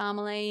time with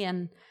family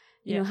and,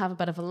 you know, have a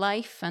bit of a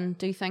life and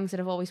do things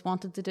that I've always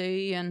wanted to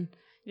do and,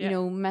 you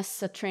know,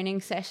 miss a training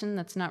session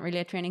that's not really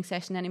a training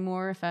session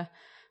anymore.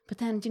 But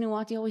then, do you know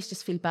what? You always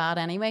just feel bad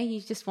anyway.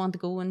 You just want to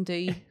go and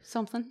do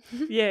something.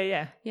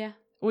 Yeah.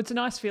 Well, it's a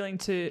nice feeling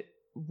to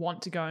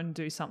want to go and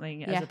do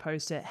something as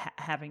opposed to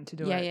having to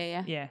do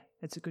it. Yeah,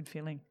 it's a good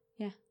feeling.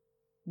 Yeah.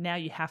 Now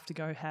you have to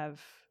go have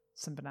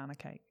some banana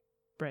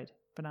bread.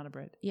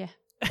 Yeah.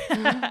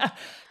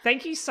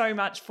 Thank you so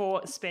much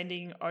for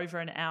spending over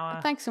an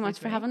hour. Thanks so much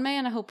for having me,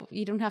 and I hope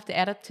you don't have to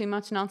edit too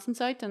much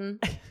nonsense out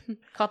and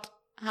cut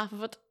half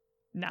of it.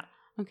 No.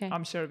 Okay.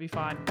 I'm sure it'll be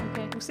fine.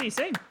 Okay. We'll see you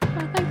soon.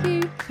 Well, thank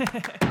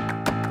you.